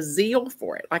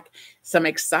it, like some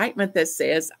excitement that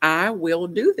says, I will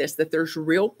do this, that there's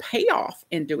real payoff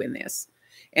in doing this,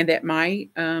 and that my,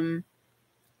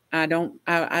 I don't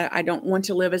want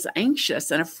to live as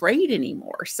anxious and afraid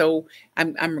anymore. So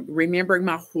I'm remembering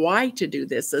my why to do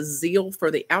this, a zeal for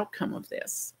the outcome of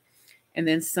this. And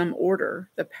then some order,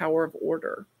 the power of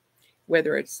order,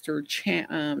 whether it's through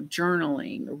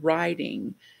journaling,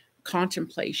 writing,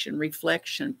 contemplation,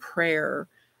 reflection, prayer,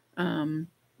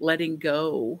 letting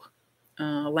go,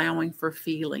 allowing for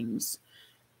feelings.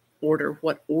 Order,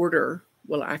 what order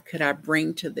could I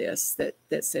bring to this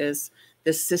that says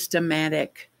the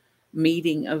systematic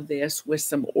meeting of this with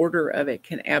some order of it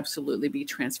can absolutely be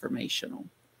transformational.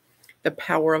 The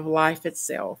power of life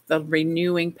itself, the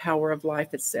renewing power of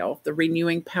life itself, the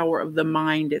renewing power of the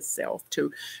mind itself,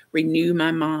 to renew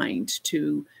my mind,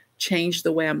 to change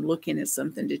the way I'm looking at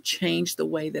something, to change the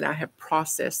way that I have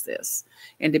processed this,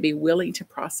 and to be willing to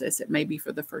process it maybe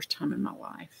for the first time in my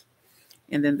life.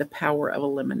 And then the power of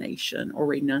elimination or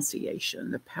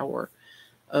renunciation, the power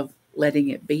of letting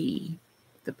it be,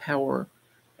 the power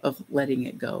of letting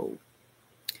it go.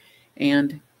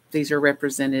 And these are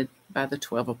represented by the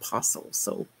 12 apostles.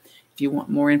 So if you want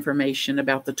more information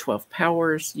about the 12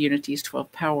 powers, Unity's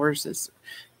 12 powers is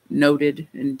noted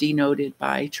and denoted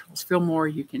by Charles Fillmore.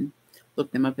 You can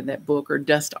look them up in that book, or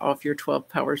dust off your 12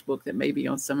 powers book that may be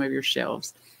on some of your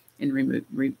shelves and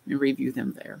review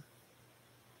them there.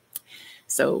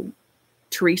 So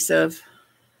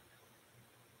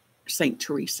Saint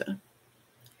Teresa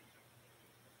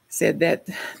said that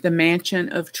the mansion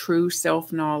of true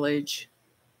self-knowledge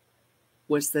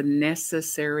was the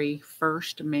necessary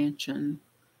first mansion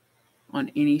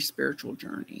on any spiritual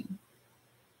journey.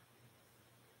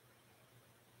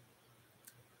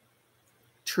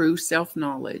 True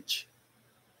self-knowledge,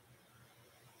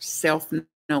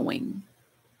 self-knowing,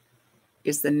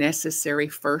 is the necessary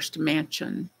first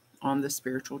mansion on the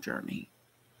spiritual journey.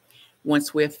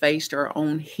 Once we have faced our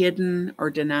own hidden or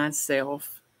denied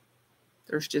self,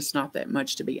 there's just not that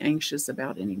much to be anxious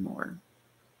about anymore.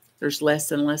 There's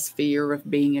less and less fear of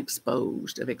being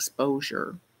exposed, of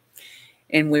exposure.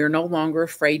 And we're no longer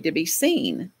afraid to be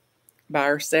seen by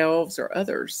ourselves or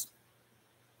others.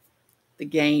 The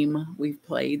game we've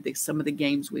played, some of the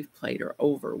games we've played are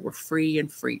over. We're free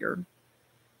and freer.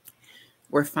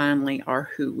 We finally are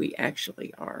who we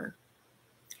actually are,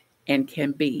 and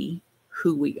can be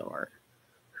who we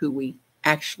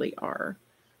actually are,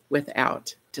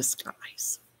 without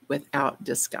disguise,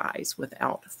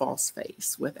 without false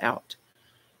face, without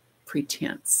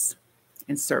pretense,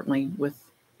 and certainly with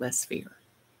less fear.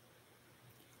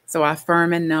 So I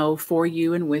affirm and know for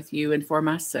you and with you and for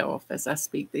myself as I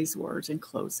speak these words in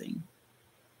closing.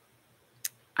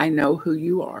 I know who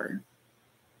you are.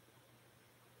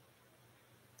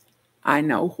 I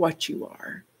know what you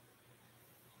are.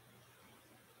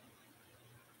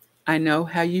 I know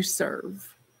how you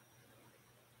serve.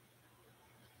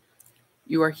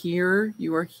 You are here,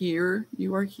 you are here,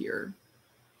 you are here.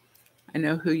 I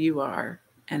know who you are,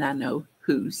 and I know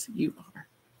whose you are.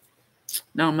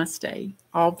 Namaste.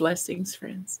 All blessings,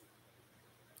 friends.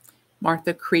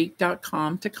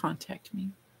 MarthaCreek.com to contact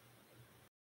me.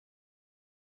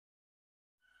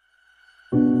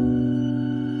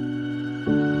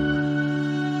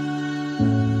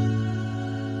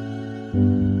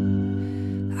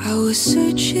 I was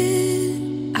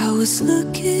searching, I was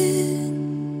looking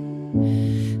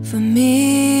for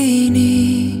meaning.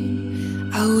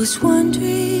 I was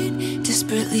wondering,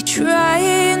 desperately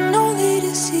trying only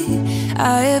to see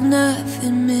I have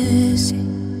nothing missing.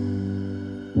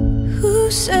 Who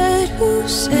said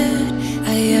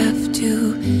I have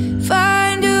to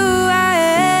find who I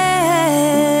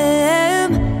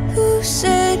am? Who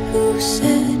said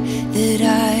that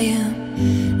I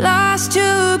am lost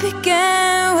to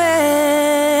begin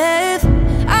with?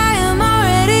 I am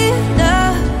already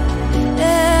enough.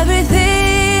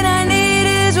 Everything I need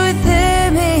is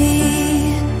within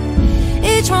me.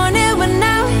 Each morning when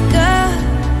I wake up,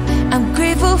 I'm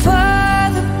grateful for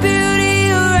the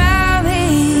beauty around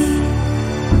me.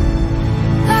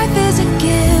 Life is a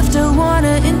gift, I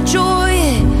wanna enjoy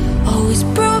it. Always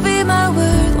proving my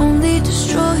worth only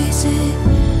destroys it.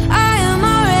 I am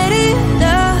already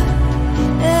enough.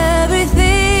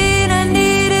 Everything I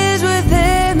need is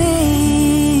within me.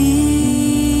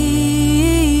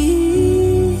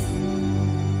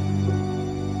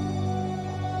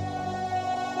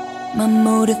 My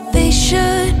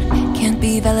motivation can't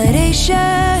be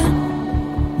validation.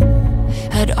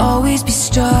 I'd always be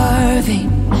starving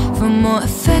for more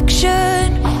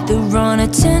affection, the wrong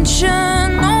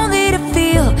attention, only to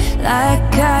feel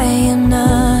like I am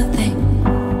nothing.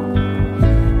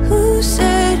 Who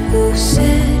said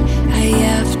I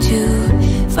have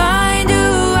to find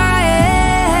who I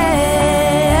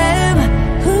am?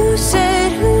 Who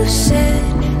said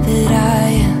that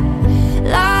I am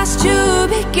lost to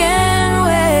begin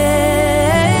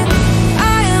with?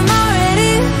 I am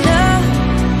already enough.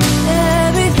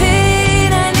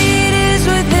 Everything I need is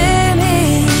within me.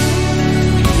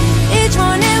 Each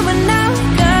morning when I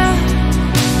wake up,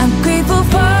 I'm grateful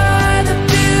for the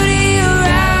beauty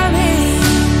around me.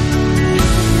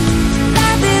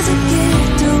 Life is a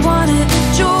gift, I wanna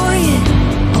enjoy it.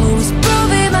 Always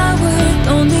proving my worth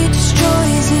only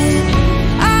destroys it.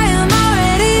 I am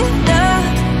already enough.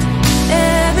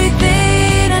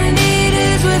 Everything I need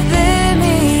is within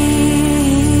me.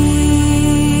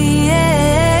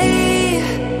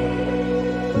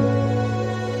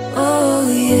 Oh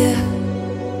yeah.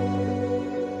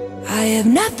 I have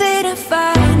nothing to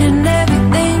find and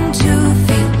everything to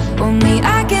feel. Only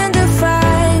I can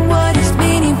define what is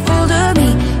meaningful to me.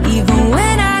 Even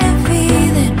when I am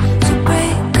feeling so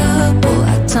breakable,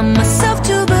 I tell myself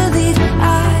to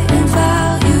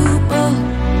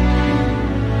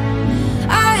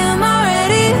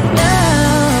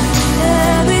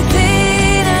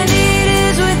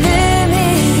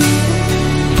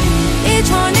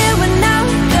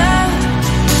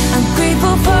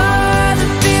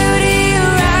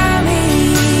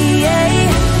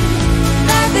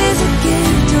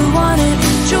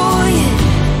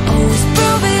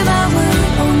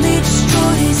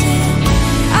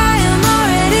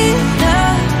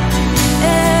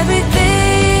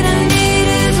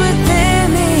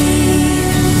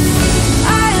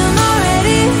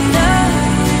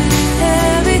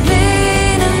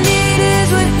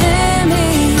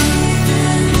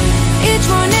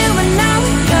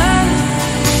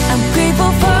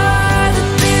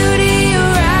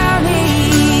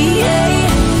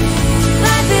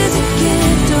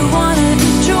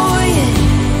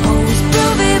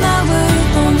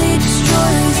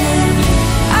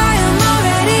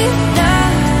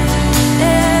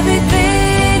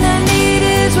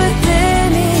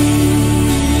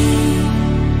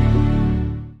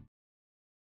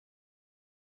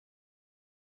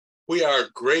We are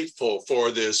grateful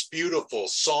for this beautiful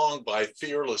song by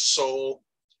Fearless Soul.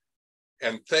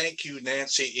 And thank you,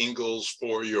 Nancy Ingalls,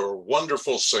 for your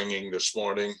wonderful singing this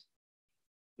morning.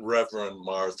 Reverend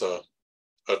Martha,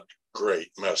 a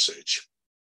great message.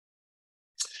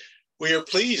 We are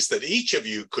pleased that each of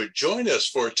you could join us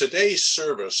for today's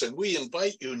service, and we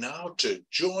invite you now to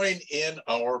join in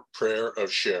our prayer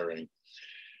of sharing.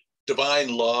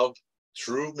 Divine love,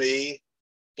 through me,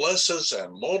 blesses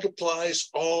and multiplies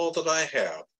all that I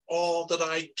have, all that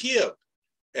I give,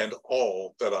 and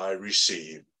all that I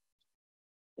receive.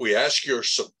 We ask your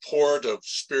support of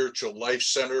Spiritual Life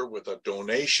Center with a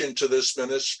donation to this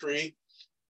ministry.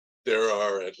 There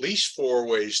are at least 4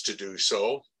 ways to do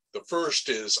so. The first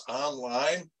is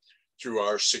online through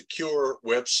our secure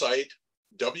website,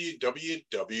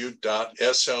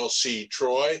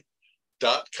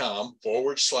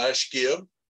 www.slctroy.com/give.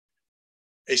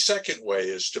 A second way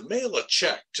is to mail a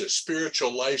check to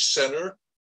Spiritual Life Center,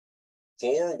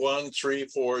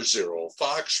 41340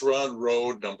 Fox Run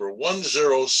Road, number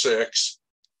 106,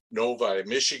 Novi,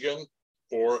 Michigan,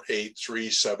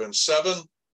 48377.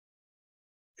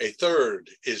 A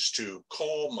third is to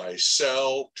call my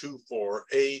cell,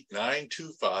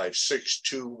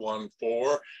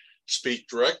 248-925-6214, speak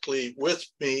directly with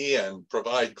me and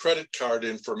provide credit card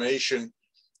information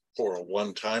for a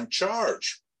one-time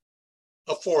charge.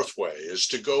 A fourth way is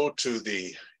to go to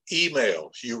the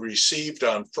email you received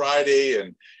on Friday,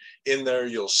 and in there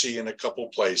you'll see in a couple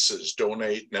places,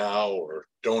 donate now or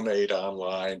donate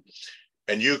online,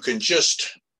 and you can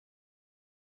just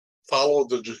follow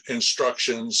the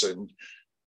instructions and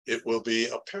it will be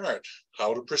apparent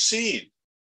how to proceed.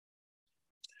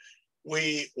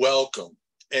 We welcome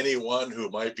anyone who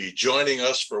might be joining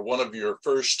us for one of your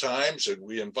first times, and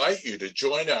we invite you to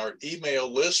join our email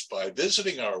list by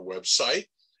visiting our website,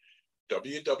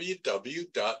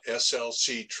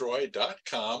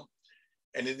 www.slctroy.com,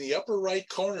 and in the upper right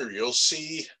corner, you'll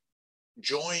see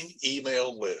Join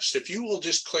Email List. If you will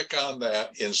just click on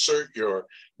that, insert your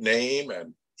name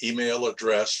and email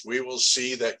address, we will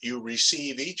see that you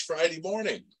receive each Friday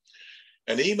morning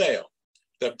an email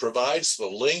that provides the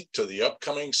link to the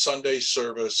upcoming Sunday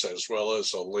service, as well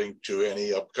as a link to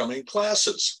any upcoming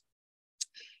classes.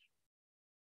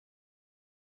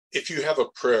 If you have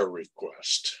a prayer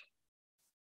request,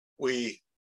 we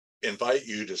invite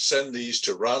you to send these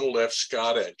to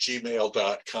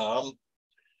ronaldfscott@gmail.com,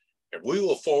 and we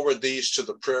will forward these to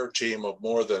the prayer team of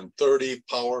more than 30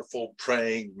 powerful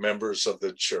praying members of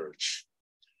the church.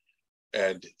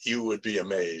 And you would be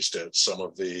amazed at some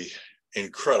of the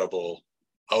incredible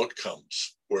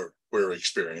outcomes we're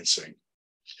experiencing.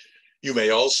 You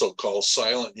may also call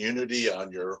Silent Unity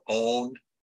on your own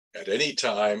at any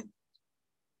time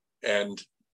and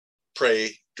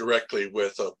pray directly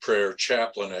with a prayer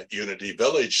chaplain at Unity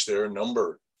Village. Their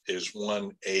number is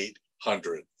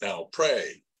 1-800. Now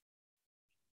pray.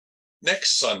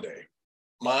 Next Sunday,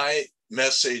 my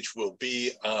message will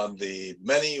be on the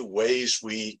many ways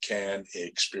we can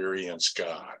experience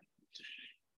God.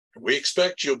 We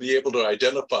expect you'll be able to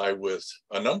identify with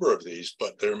a number of these,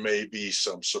 but there may be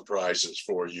some surprises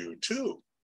for you too.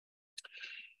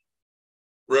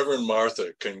 Reverend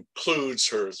Martha concludes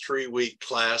her 3-week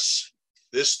class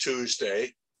this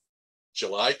Tuesday,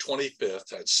 July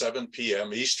 25th at 7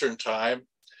 p.m. Eastern Time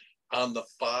on the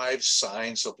 5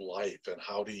 signs of life and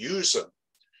how to use them.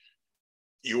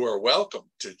 You are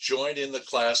welcome to join in the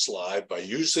class live by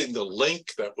using the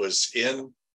link that was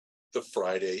in the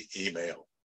Friday email.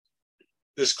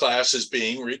 This class is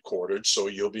being recorded, so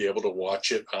you'll be able to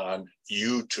watch it on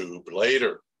YouTube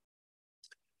later.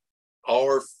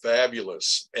 Our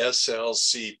fabulous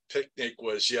SLC picnic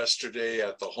was yesterday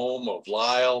at the home of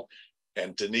Lyle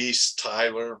and Denise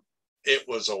Tyler. It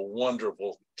was a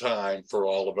wonderful time for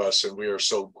all of us, and we are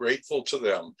so grateful to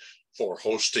them for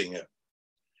hosting it.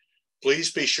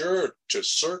 Please be sure to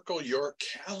circle your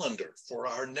calendar for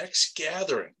our next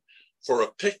gathering for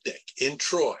a picnic in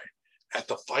Troy at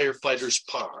the Firefighters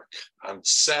Park on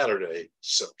Saturday,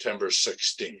 September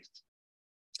 16th.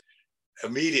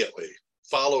 Immediately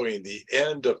following the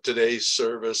end of today's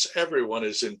service, everyone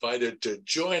is invited to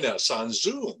join us on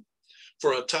Zoom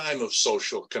for a time of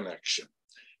social connection.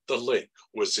 The link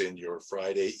was in your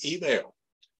Friday email.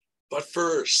 But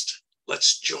first,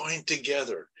 let's join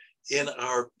together in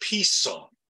our peace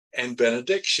song and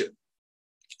benediction.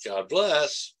 God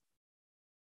bless.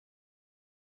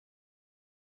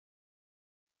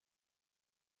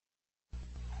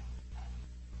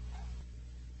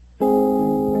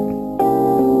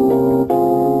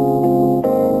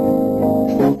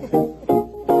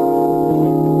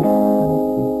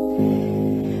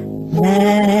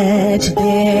 Let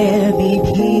there be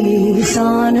peace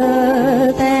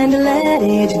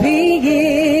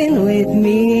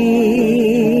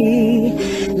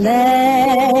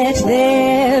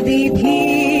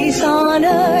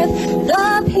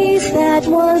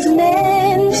was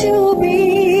meant to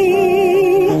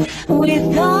be,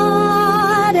 with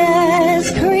God as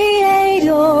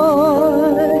creator,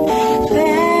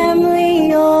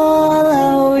 family all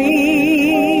are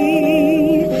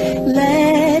we.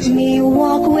 Let me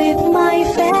walk with my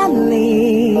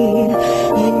family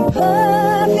in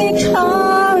perfect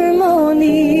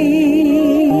harmony.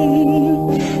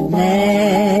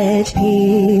 Let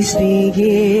peace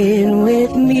begin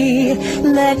with me.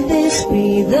 Let this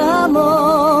be the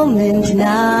moment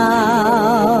now.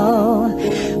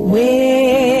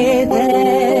 With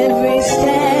every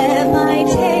step I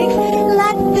take,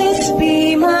 let this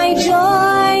be my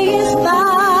joyous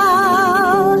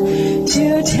vow.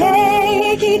 To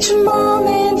take each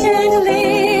moment and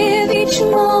live each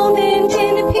moment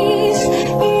in peace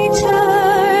eternally.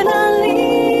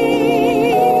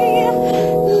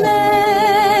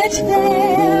 Let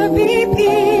there be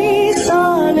peace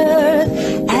on earth,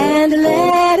 and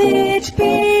let it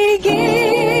begin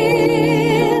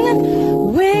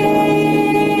with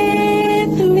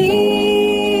me.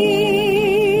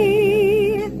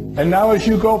 And now as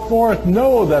you go forth,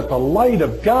 know that the light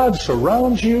of God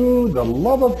surrounds you, the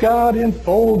love of God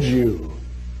enfolds you.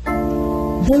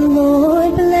 The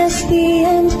Lord bless thee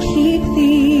and keep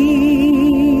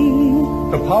thee.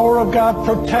 The power of God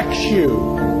protects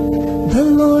you. The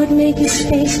Lord make his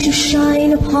face to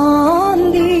shine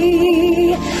upon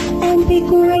thee, and be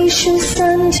gracious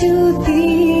unto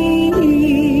thee.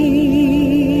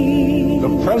 The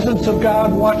presence of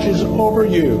God watches over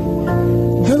you.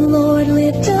 The Lord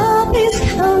lift up his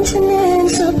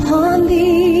countenance upon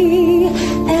thee,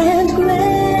 and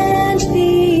grant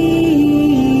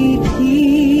thee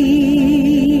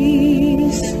peace.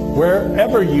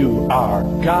 Wherever you are,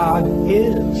 God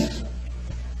is.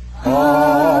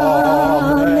 Amen.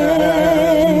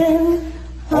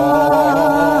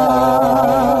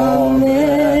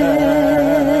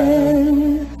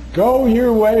 Amen. Go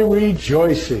your way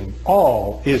rejoicing.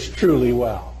 All is truly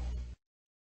well.